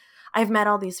 Like, I've met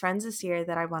all these friends this year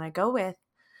that I want to go with,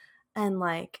 and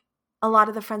like a lot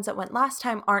of the friends that went last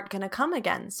time aren't going to come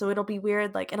again. So it'll be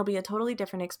weird. Like, it'll be a totally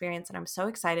different experience, and I'm so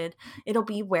excited. It'll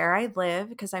be where I live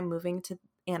because I'm moving to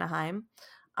Anaheim.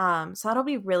 So that'll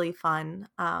be really fun.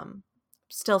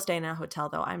 Still staying in a hotel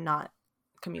though. I'm not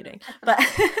commuting. But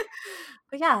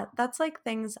but yeah, that's like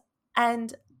things.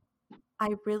 And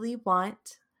I really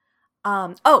want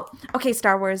oh, okay,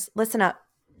 Star Wars, listen up.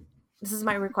 This is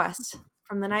my request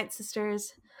from the Night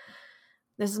Sisters.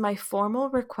 This is my formal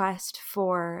request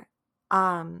for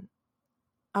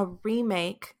a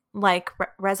remake like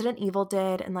Resident Evil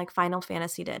did and like Final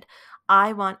Fantasy did.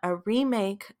 I want a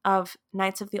remake of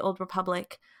Knights of the Old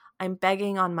Republic. I'm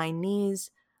begging on my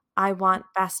knees. I want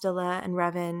Bastila and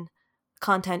Revan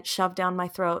content shoved down my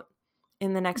throat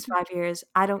in the next 5 years.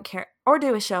 I don't care. Or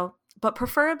do a show, but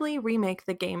preferably remake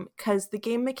the game because the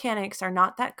game mechanics are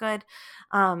not that good.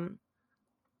 And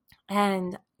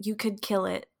you could kill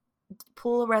it.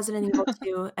 Pull a Resident Evil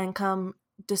 2 and come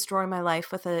destroy my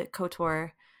life with a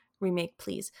KOTOR remake,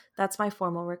 please. That's my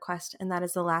formal request, and that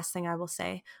is the last thing I will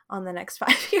say on the next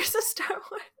 5 years of Star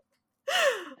Wars.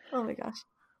 Oh my gosh.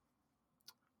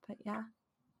 But yeah.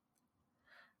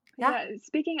 yeah.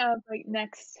 Speaking of like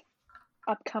next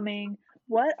upcoming,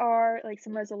 what are like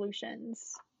some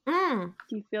resolutions? Mm.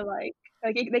 Do you feel like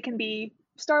they can be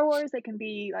Star Wars, they can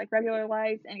be like regular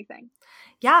life, anything?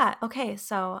 Yeah. Okay.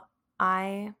 So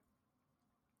I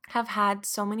have had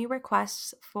so many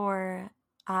requests for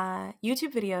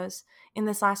YouTube videos in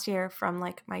this last year from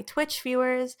like my Twitch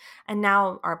viewers and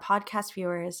now our podcast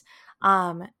viewers.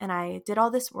 And I did all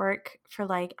this work for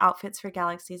like outfits for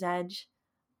Galaxy's Edge.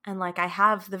 And like I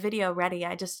have the video ready.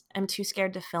 I just am too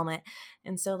scared to film it.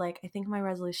 And so like I think my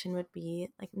resolution would be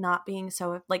like not being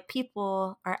so like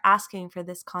people are asking for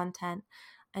this content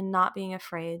and not being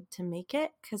afraid to make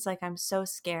it because like I'm so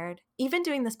scared. Even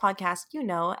doing this podcast,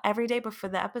 every day before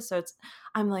the episodes,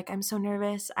 I'm like, I'm so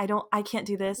nervous. I can't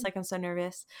do this. Like I'm so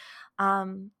nervous.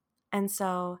 And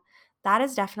so that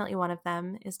is definitely one of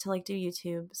them, is to like do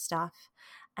YouTube stuff.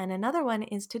 And another one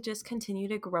is to just continue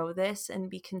to grow this and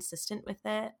be consistent with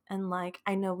it. And like,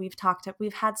 I know we've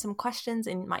had some questions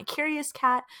in my Curious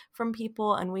Cat from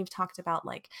people, and we've talked about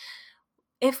like,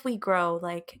 if we grow,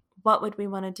 like, what would we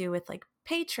want to do with like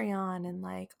Patreon and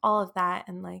like all of that.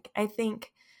 And like, I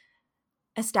think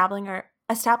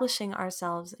establishing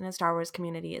ourselves in a Star Wars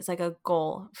community is like a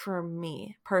goal for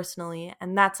me personally.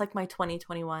 And that's like my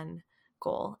 2021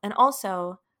 goal. And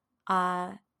also,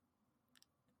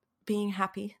 being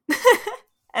happy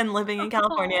and living in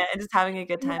California and just having a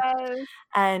good time Yes.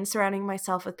 and surrounding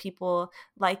myself with people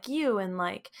like you and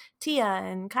like Tia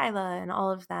and Kyla and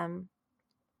all of them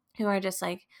who are just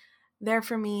like there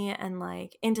for me and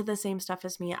like into the same stuff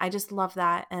as me. I just love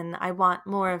that, and I want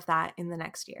more of that in the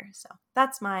next year. So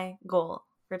that's my goal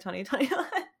for 2021.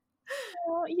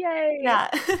 Oh, yay. Yeah.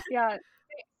 Yeah,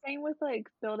 same with, like,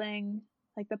 building,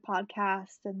 like, the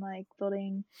podcast and, like,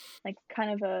 building, like,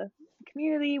 kind of a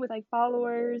community with, like,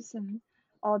 followers and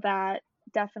all that,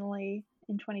 definitely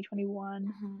in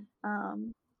 2021.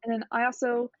 Mhm. And then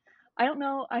I don't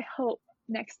know, I hope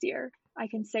next year I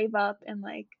can save up and,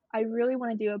 like, I really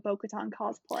wanna do a Bo-Katan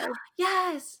cosplay.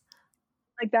 Yes.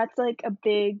 Like, that's, like, a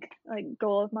big, like,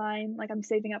 goal of mine, like, I'm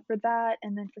saving up for that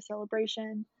and then for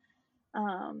Celebration,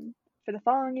 for the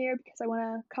following year because I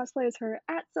wanna cosplay as her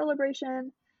at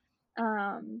Celebration.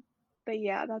 Um, but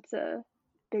yeah, that's a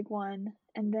big one.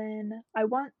 And then I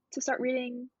want to start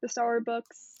reading the Star Wars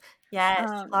books, Yes,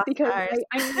 Lost because Stars.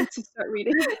 I need to start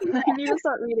reading. I need to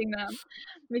start reading them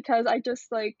because I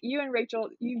just like you and Rachel,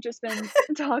 you've just been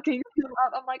talking them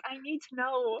up. I'm like, I need to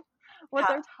know what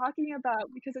Yeah. they're talking about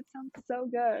because it sounds so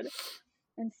good.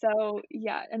 And so,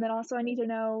 yeah, and then also I need to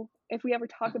know if we ever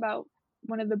talk about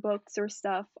one of the books or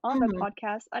stuff on the Mhm.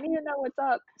 podcast, I need to know what's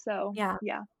up. So, Yeah,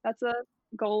 yeah, that's a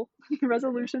goal,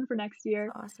 resolution for next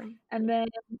year. awesome. And then,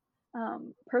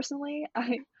 personally,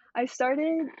 I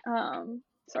started,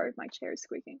 sorry, my chair is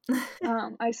squeaking.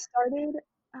 I started,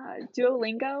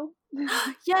 Duolingo.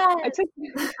 I Yes. took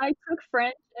I took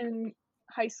French in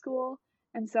high school,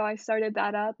 and so I started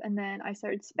that up, and then I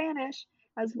started Spanish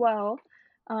as well.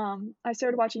 I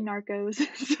started watching Narcos,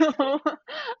 so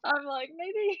I'm like,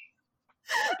 maybe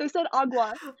they said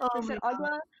agua. They Oh said my god.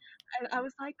 agua, and I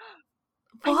was like,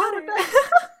 I know what Water.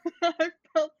 that I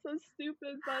felt so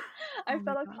stupid, but I Oh my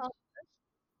felt gosh. accomplished.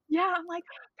 Yeah, I'm like,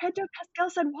 Pedro Pascal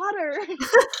said water.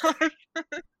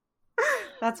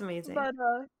 That's amazing. But,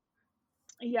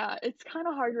 yeah, it's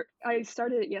kinda hard I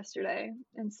started it yesterday,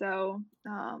 and so,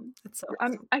 That's so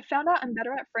awesome. I found out I'm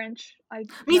better at French. I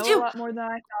Me know a too. lot more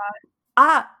than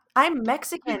I I'm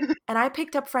Mexican and I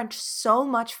picked up French so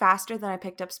much faster than I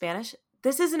picked up Spanish.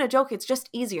 This isn't a joke, it's just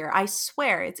easier. I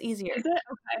swear it's easier. Is it?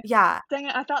 Okay. Yeah. Dang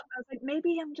it, I was like,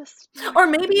 maybe I'm just Or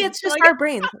maybe it's just like, our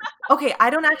brains. Okay, I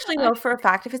don't actually I know for a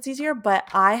fact if it's easier, but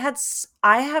I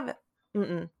have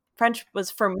French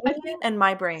was for I me think and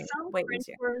my brain some way French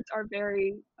easier. words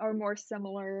are more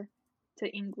similar to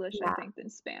English, I Yeah, think, than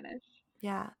Spanish.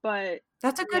 yeah. But,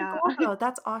 That's a good yeah, goal though.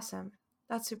 That's awesome.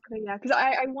 That's super. but yeah, 'cause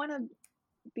I wanna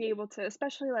be able to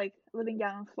especially, like, living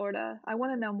down in Florida, I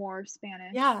wanna know more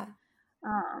Spanish, Yeah.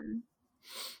 um,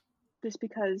 just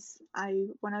because I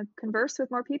wanna converse with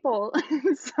more people.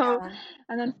 So Yeah.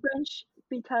 and then French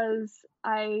because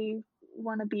I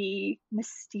wanna be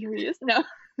mysterious. No.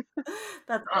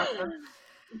 That's awesome.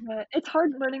 But it's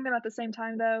hard learning them at the same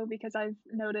time, though, because I've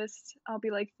noticed I'll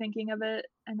be, like, thinking of it,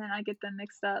 and then I get them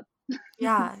mixed up. Yeah,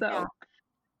 yeah. So,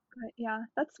 but yeah,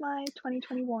 that's my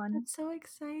 2021. That's so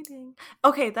exciting.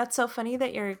 Okay, that's so funny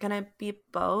that you're gonna be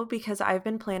Bo because I've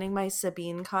been planning my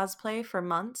Sabine cosplay for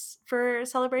months for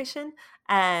Celebration,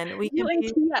 and we You could and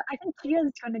be. Tia, I think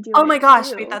Tia's trying to do Oh it my gosh,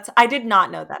 wait, too. that's I did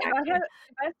not know that Yeah, actually.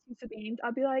 if I have 2 Sabines,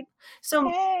 I'll be like, So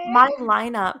 "Hey." my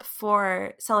lineup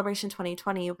for Celebration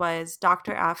 2020 was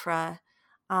Dr. Aphra,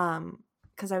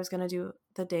 because I was gonna do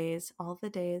the days, all the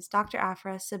days, Dr.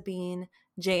 Aphra, Sabine,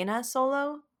 Jaina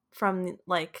solo from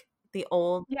like the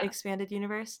old Yeah, expanded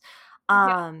universe,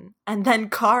 yeah. and then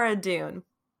Cara Dune.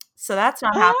 So that's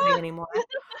not happening Ah! anymore.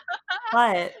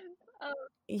 But Oh,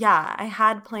 yeah, I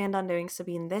had planned on doing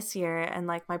Sabine this year, and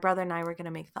like my brother and I were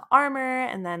gonna make the armor,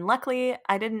 and then luckily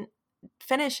I didn't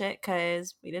finish it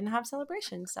because we didn't have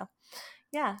Celebration. So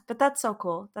yeah, but that's so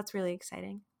cool. That's really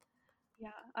exciting. yeah,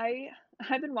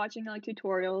 I've been watching, like,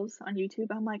 tutorials on YouTube.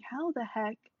 I'm like, "How the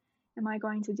heck am I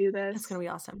going to do It's this?" gonna be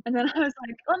awesome. And then I was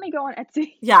like, "Let me go on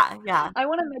Etsy." Yeah, yeah. I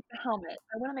wanna make the helmet.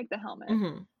 I wanna make the helmet.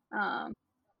 Hmm. Um,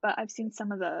 but I've seen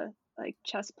some of the, like,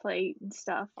 chest plate and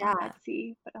stuff on Yeah,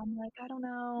 Etsy, but I'm like, "I don't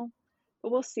know."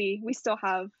 But we'll see. We still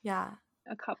have yeah.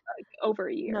 like, over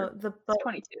a No, year. the It's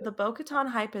 22. the Bo-Katan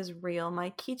hype is real. My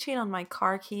keychain on my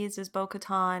car keys is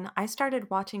Bo-Katan. I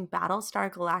started watching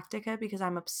Battlestar Galactica because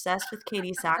I'm obsessed with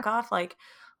Katie Sackhoff. Like,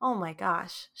 oh my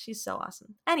gosh, she's so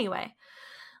awesome. Anyway,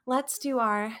 let's do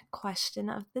our question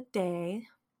of the day.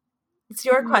 It's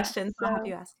your Yes, question, so I'll have so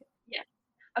you ask it. yeah.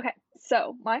 Okay,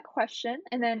 so my question,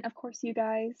 and then, of course, you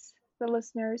guys, the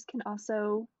listeners, can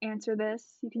also answer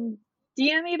this. You can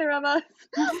DM either of us,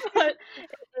 but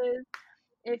it is,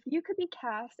 if you could be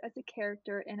cast as a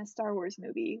character in a Star Wars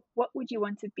movie, what would you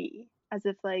want to be? As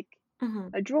if, like,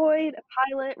 Mhm. a droid, a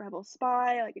pilot, rebel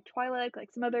spy, like a Twi'lek,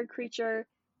 like some other creature,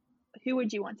 who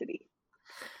would you want to be?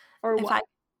 Or If what?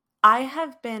 I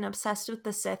have been obsessed with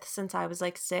the Sith since I was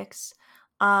like 6.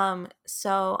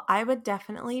 So I would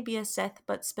definitely be a Sith,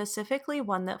 but specifically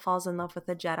one that falls in love with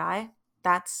a Jedi.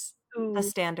 That's a Ooh,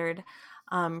 standard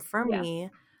for yeah.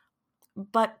 me.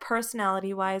 But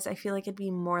personality-wise, I feel like it'd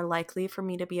be more likely for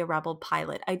me to be a rebel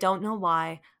pilot. I don't know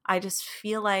why. I just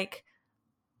feel like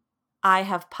I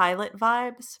have pilot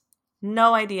vibes.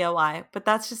 No idea why, but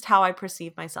that's just how I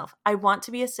perceive myself. I want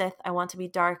to be a Sith. I want to be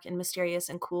dark and mysterious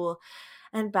and cool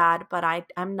and bad, but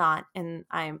I'm not, and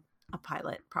I'm a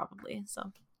pilot probably.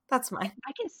 So that's mine.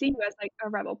 I can see you as like a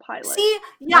rebel pilot. See, I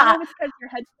don't yeah, know if it's because your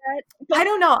headset, I but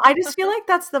don't know. I just feel like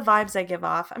that's the vibes I give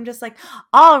off. I'm just like,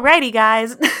 alrighty,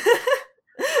 guys.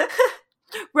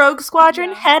 Rogue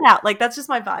Squadron, yeah. head out. Like, that's just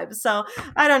my vibe. So,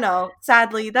 I don't know.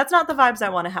 Sadly, that's not the vibes I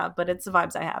want to have, but it's the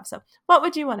vibes I have. So, what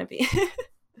would you want to be?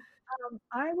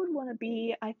 I would want to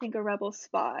be, I think, a rebel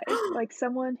spy, like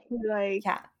someone who like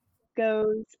Yeah.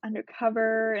 goes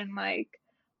undercover and like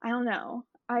I don't know.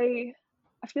 I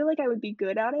feel like I would be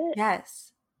good at it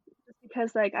Yes.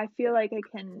 because like I feel like I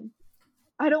can.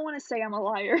 I don't want to say I'm a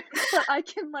liar, but I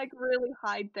can like really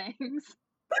hide things.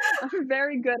 I'm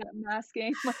very good at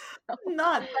masking myself.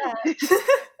 Not bad.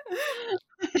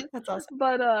 That's awesome.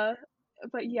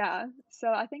 But yeah, so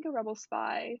I think a rebel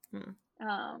spy.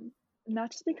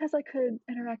 Not just because I could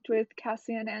interact with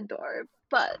Cassian Andor,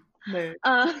 but Mood.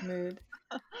 uh, Mood.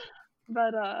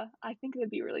 but I think it'd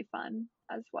be really fun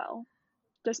as well.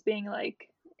 Just being like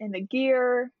in the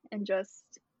gear and just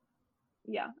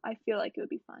yeah, I feel like it would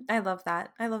be fun. I love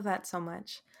that. I love that so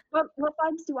much. What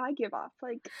vibes do I give off?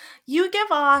 Like You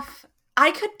give off,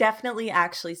 I could definitely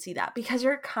actually see that because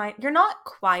you're not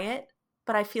quiet,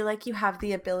 but I feel like you have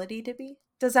the ability to be.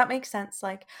 Does that make sense?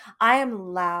 Like, I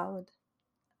am loud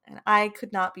and I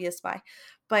could not be a spy,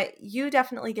 but you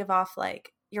definitely give off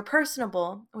like you're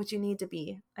personable, which you need to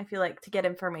be, I feel like, to get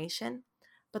information,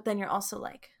 but then you're also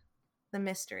like the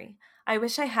mystery. I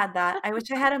wish I had that. I wish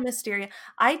I had a mysterious.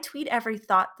 I tweet every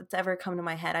thought that's ever come to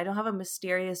my head. I don't have a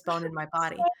mysterious bone in my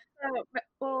body.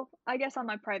 well, I guess on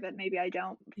my private maybe I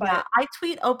don't, Yeah, but I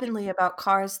tweet openly about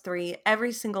Cars 3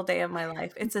 every single day of my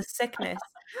life. It's a sickness.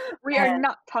 we are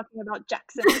not talking about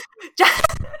Jackson.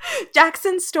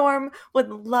 Jackson Storm would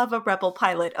love a rebel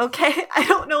pilot, okay? I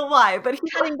don't know why, but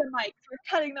We're cutting the mics. We're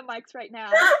cutting the mics right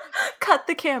now. cut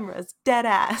the cameras, dead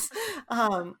ass.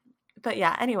 But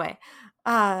yeah, anyway.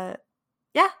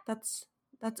 Yeah, that's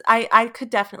I could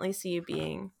definitely see you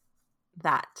being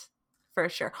that for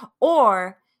sure.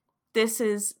 Or this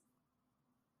is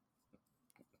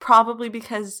probably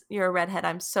because you're a redhead.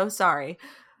 I'm so sorry.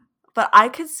 But I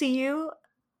could see you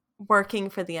working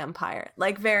for the Empire.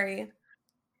 Like very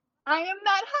I am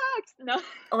not Hux. No.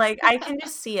 like I can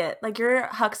just see it. Like you're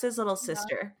Hux's little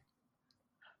sister.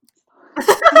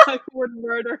 I would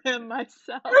murder him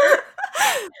myself.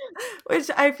 Which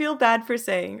I feel bad for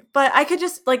saying. But I could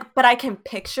just like but I can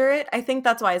picture it. I think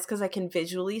that's why it's because I can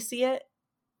visually see it.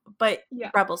 But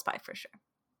Yeah. Rebel Spy for sure.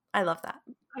 I love that.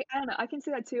 I don't know. I can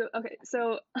see that too. Okay,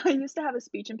 so I used to have a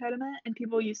speech impediment, and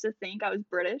people used to think I was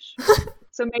British.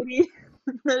 So maybe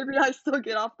I still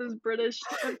get off this British.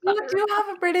 You do have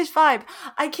a British vibe.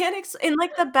 I can't in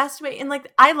like the best way. In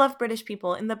like I love British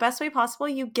people. In the best way possible,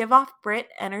 you give off Brit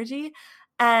energy,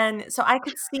 and so I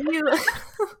could see you.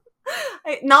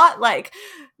 not like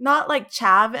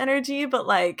chav energy, but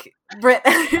like Brit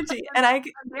energy, and I'm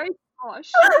very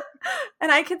posh.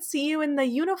 and I could see you in the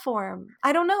uniform.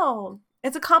 I don't know.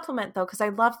 It's a compliment though, because I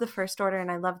love the First Order and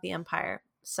I love the Empire.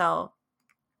 So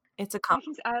it's a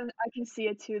compliment. I can see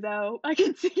it too, though. I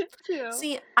can see it too.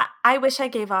 See, I wish I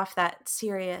gave off that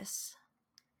serious,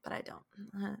 but I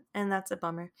don't. And that's a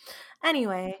bummer.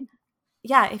 Anyway,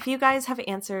 yeah, if you guys have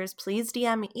answers, please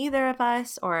DM either of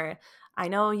us, or I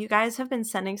know you guys have been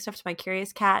sending stuff to my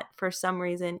Curious Cat for some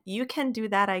reason. You can do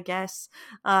that, I guess.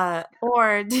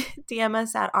 Or DM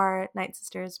us at our Night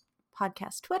Sisters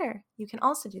podcast Twitter. You can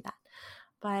also do that.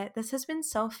 But this has been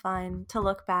so fun to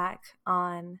look back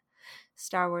on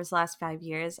Star Wars last 5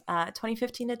 years.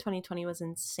 2015 to 2020 was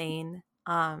insane.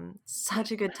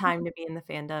 Such a good time to be in the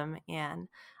fandom, and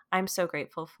I'm so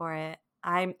grateful for it.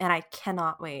 I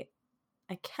cannot wait.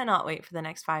 I cannot wait for the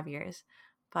next 5 years.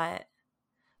 But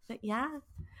yeah.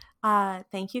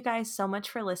 Thank you guys so much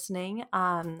for listening.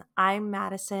 I'm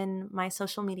Madison. My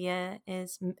social media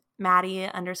is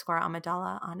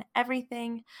Maddie_Amidala on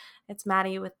everything. It's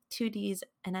Maddie with 2 D's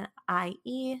and an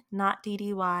IE, not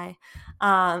DDY.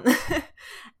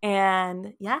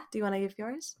 And yeah, do you want to give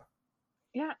yours?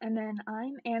 Yeah, and then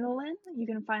I'm Annalyn. You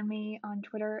can find me on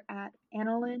Twitter at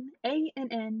Annalyn,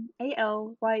 ANNALYN,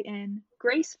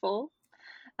 graceful.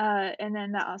 And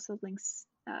then that also links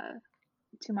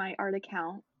to my art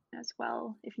account as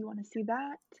well if you want to see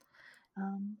that.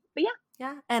 But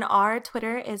yeah, and our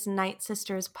Twitter is Night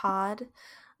Sisters Pod.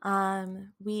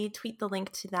 We tweet the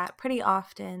link to that pretty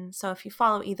often, so if you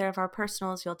follow either of our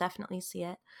personals, you'll definitely see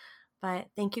it. But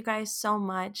thank you guys so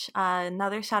much.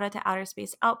 Another shout out to Outer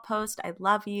Space Outpost. I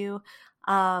love you.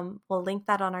 We'll link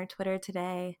that on our Twitter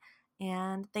today.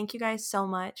 And thank you guys so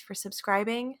much for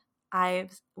subscribing.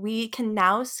 We can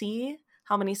now see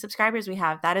how many subscribers we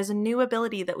have. That is a new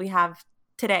ability that we have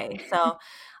today. So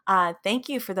thank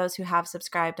you for those who have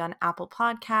subscribed on Apple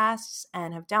Podcasts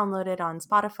and have downloaded on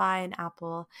Spotify and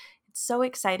Apple. It's so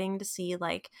exciting to see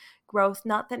like growth.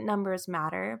 Not that numbers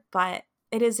matter, but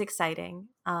it is exciting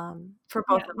for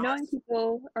both Yeah, of knowing us.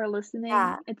 people are Yeah,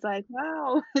 listening, it's like,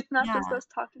 wow, it's not just yeah, us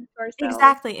talking to ourselves.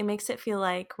 exactly. It makes it feel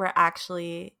like we're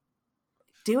actually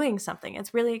doing something.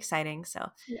 It's really exciting.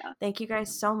 So Yeah. thank you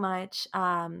guys so much.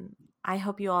 I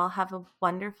hope you all have a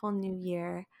wonderful new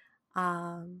year.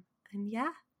 And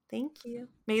yeah, thank you.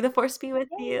 May the force be with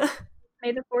Yay. you.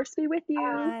 May the force be with you.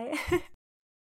 Bye.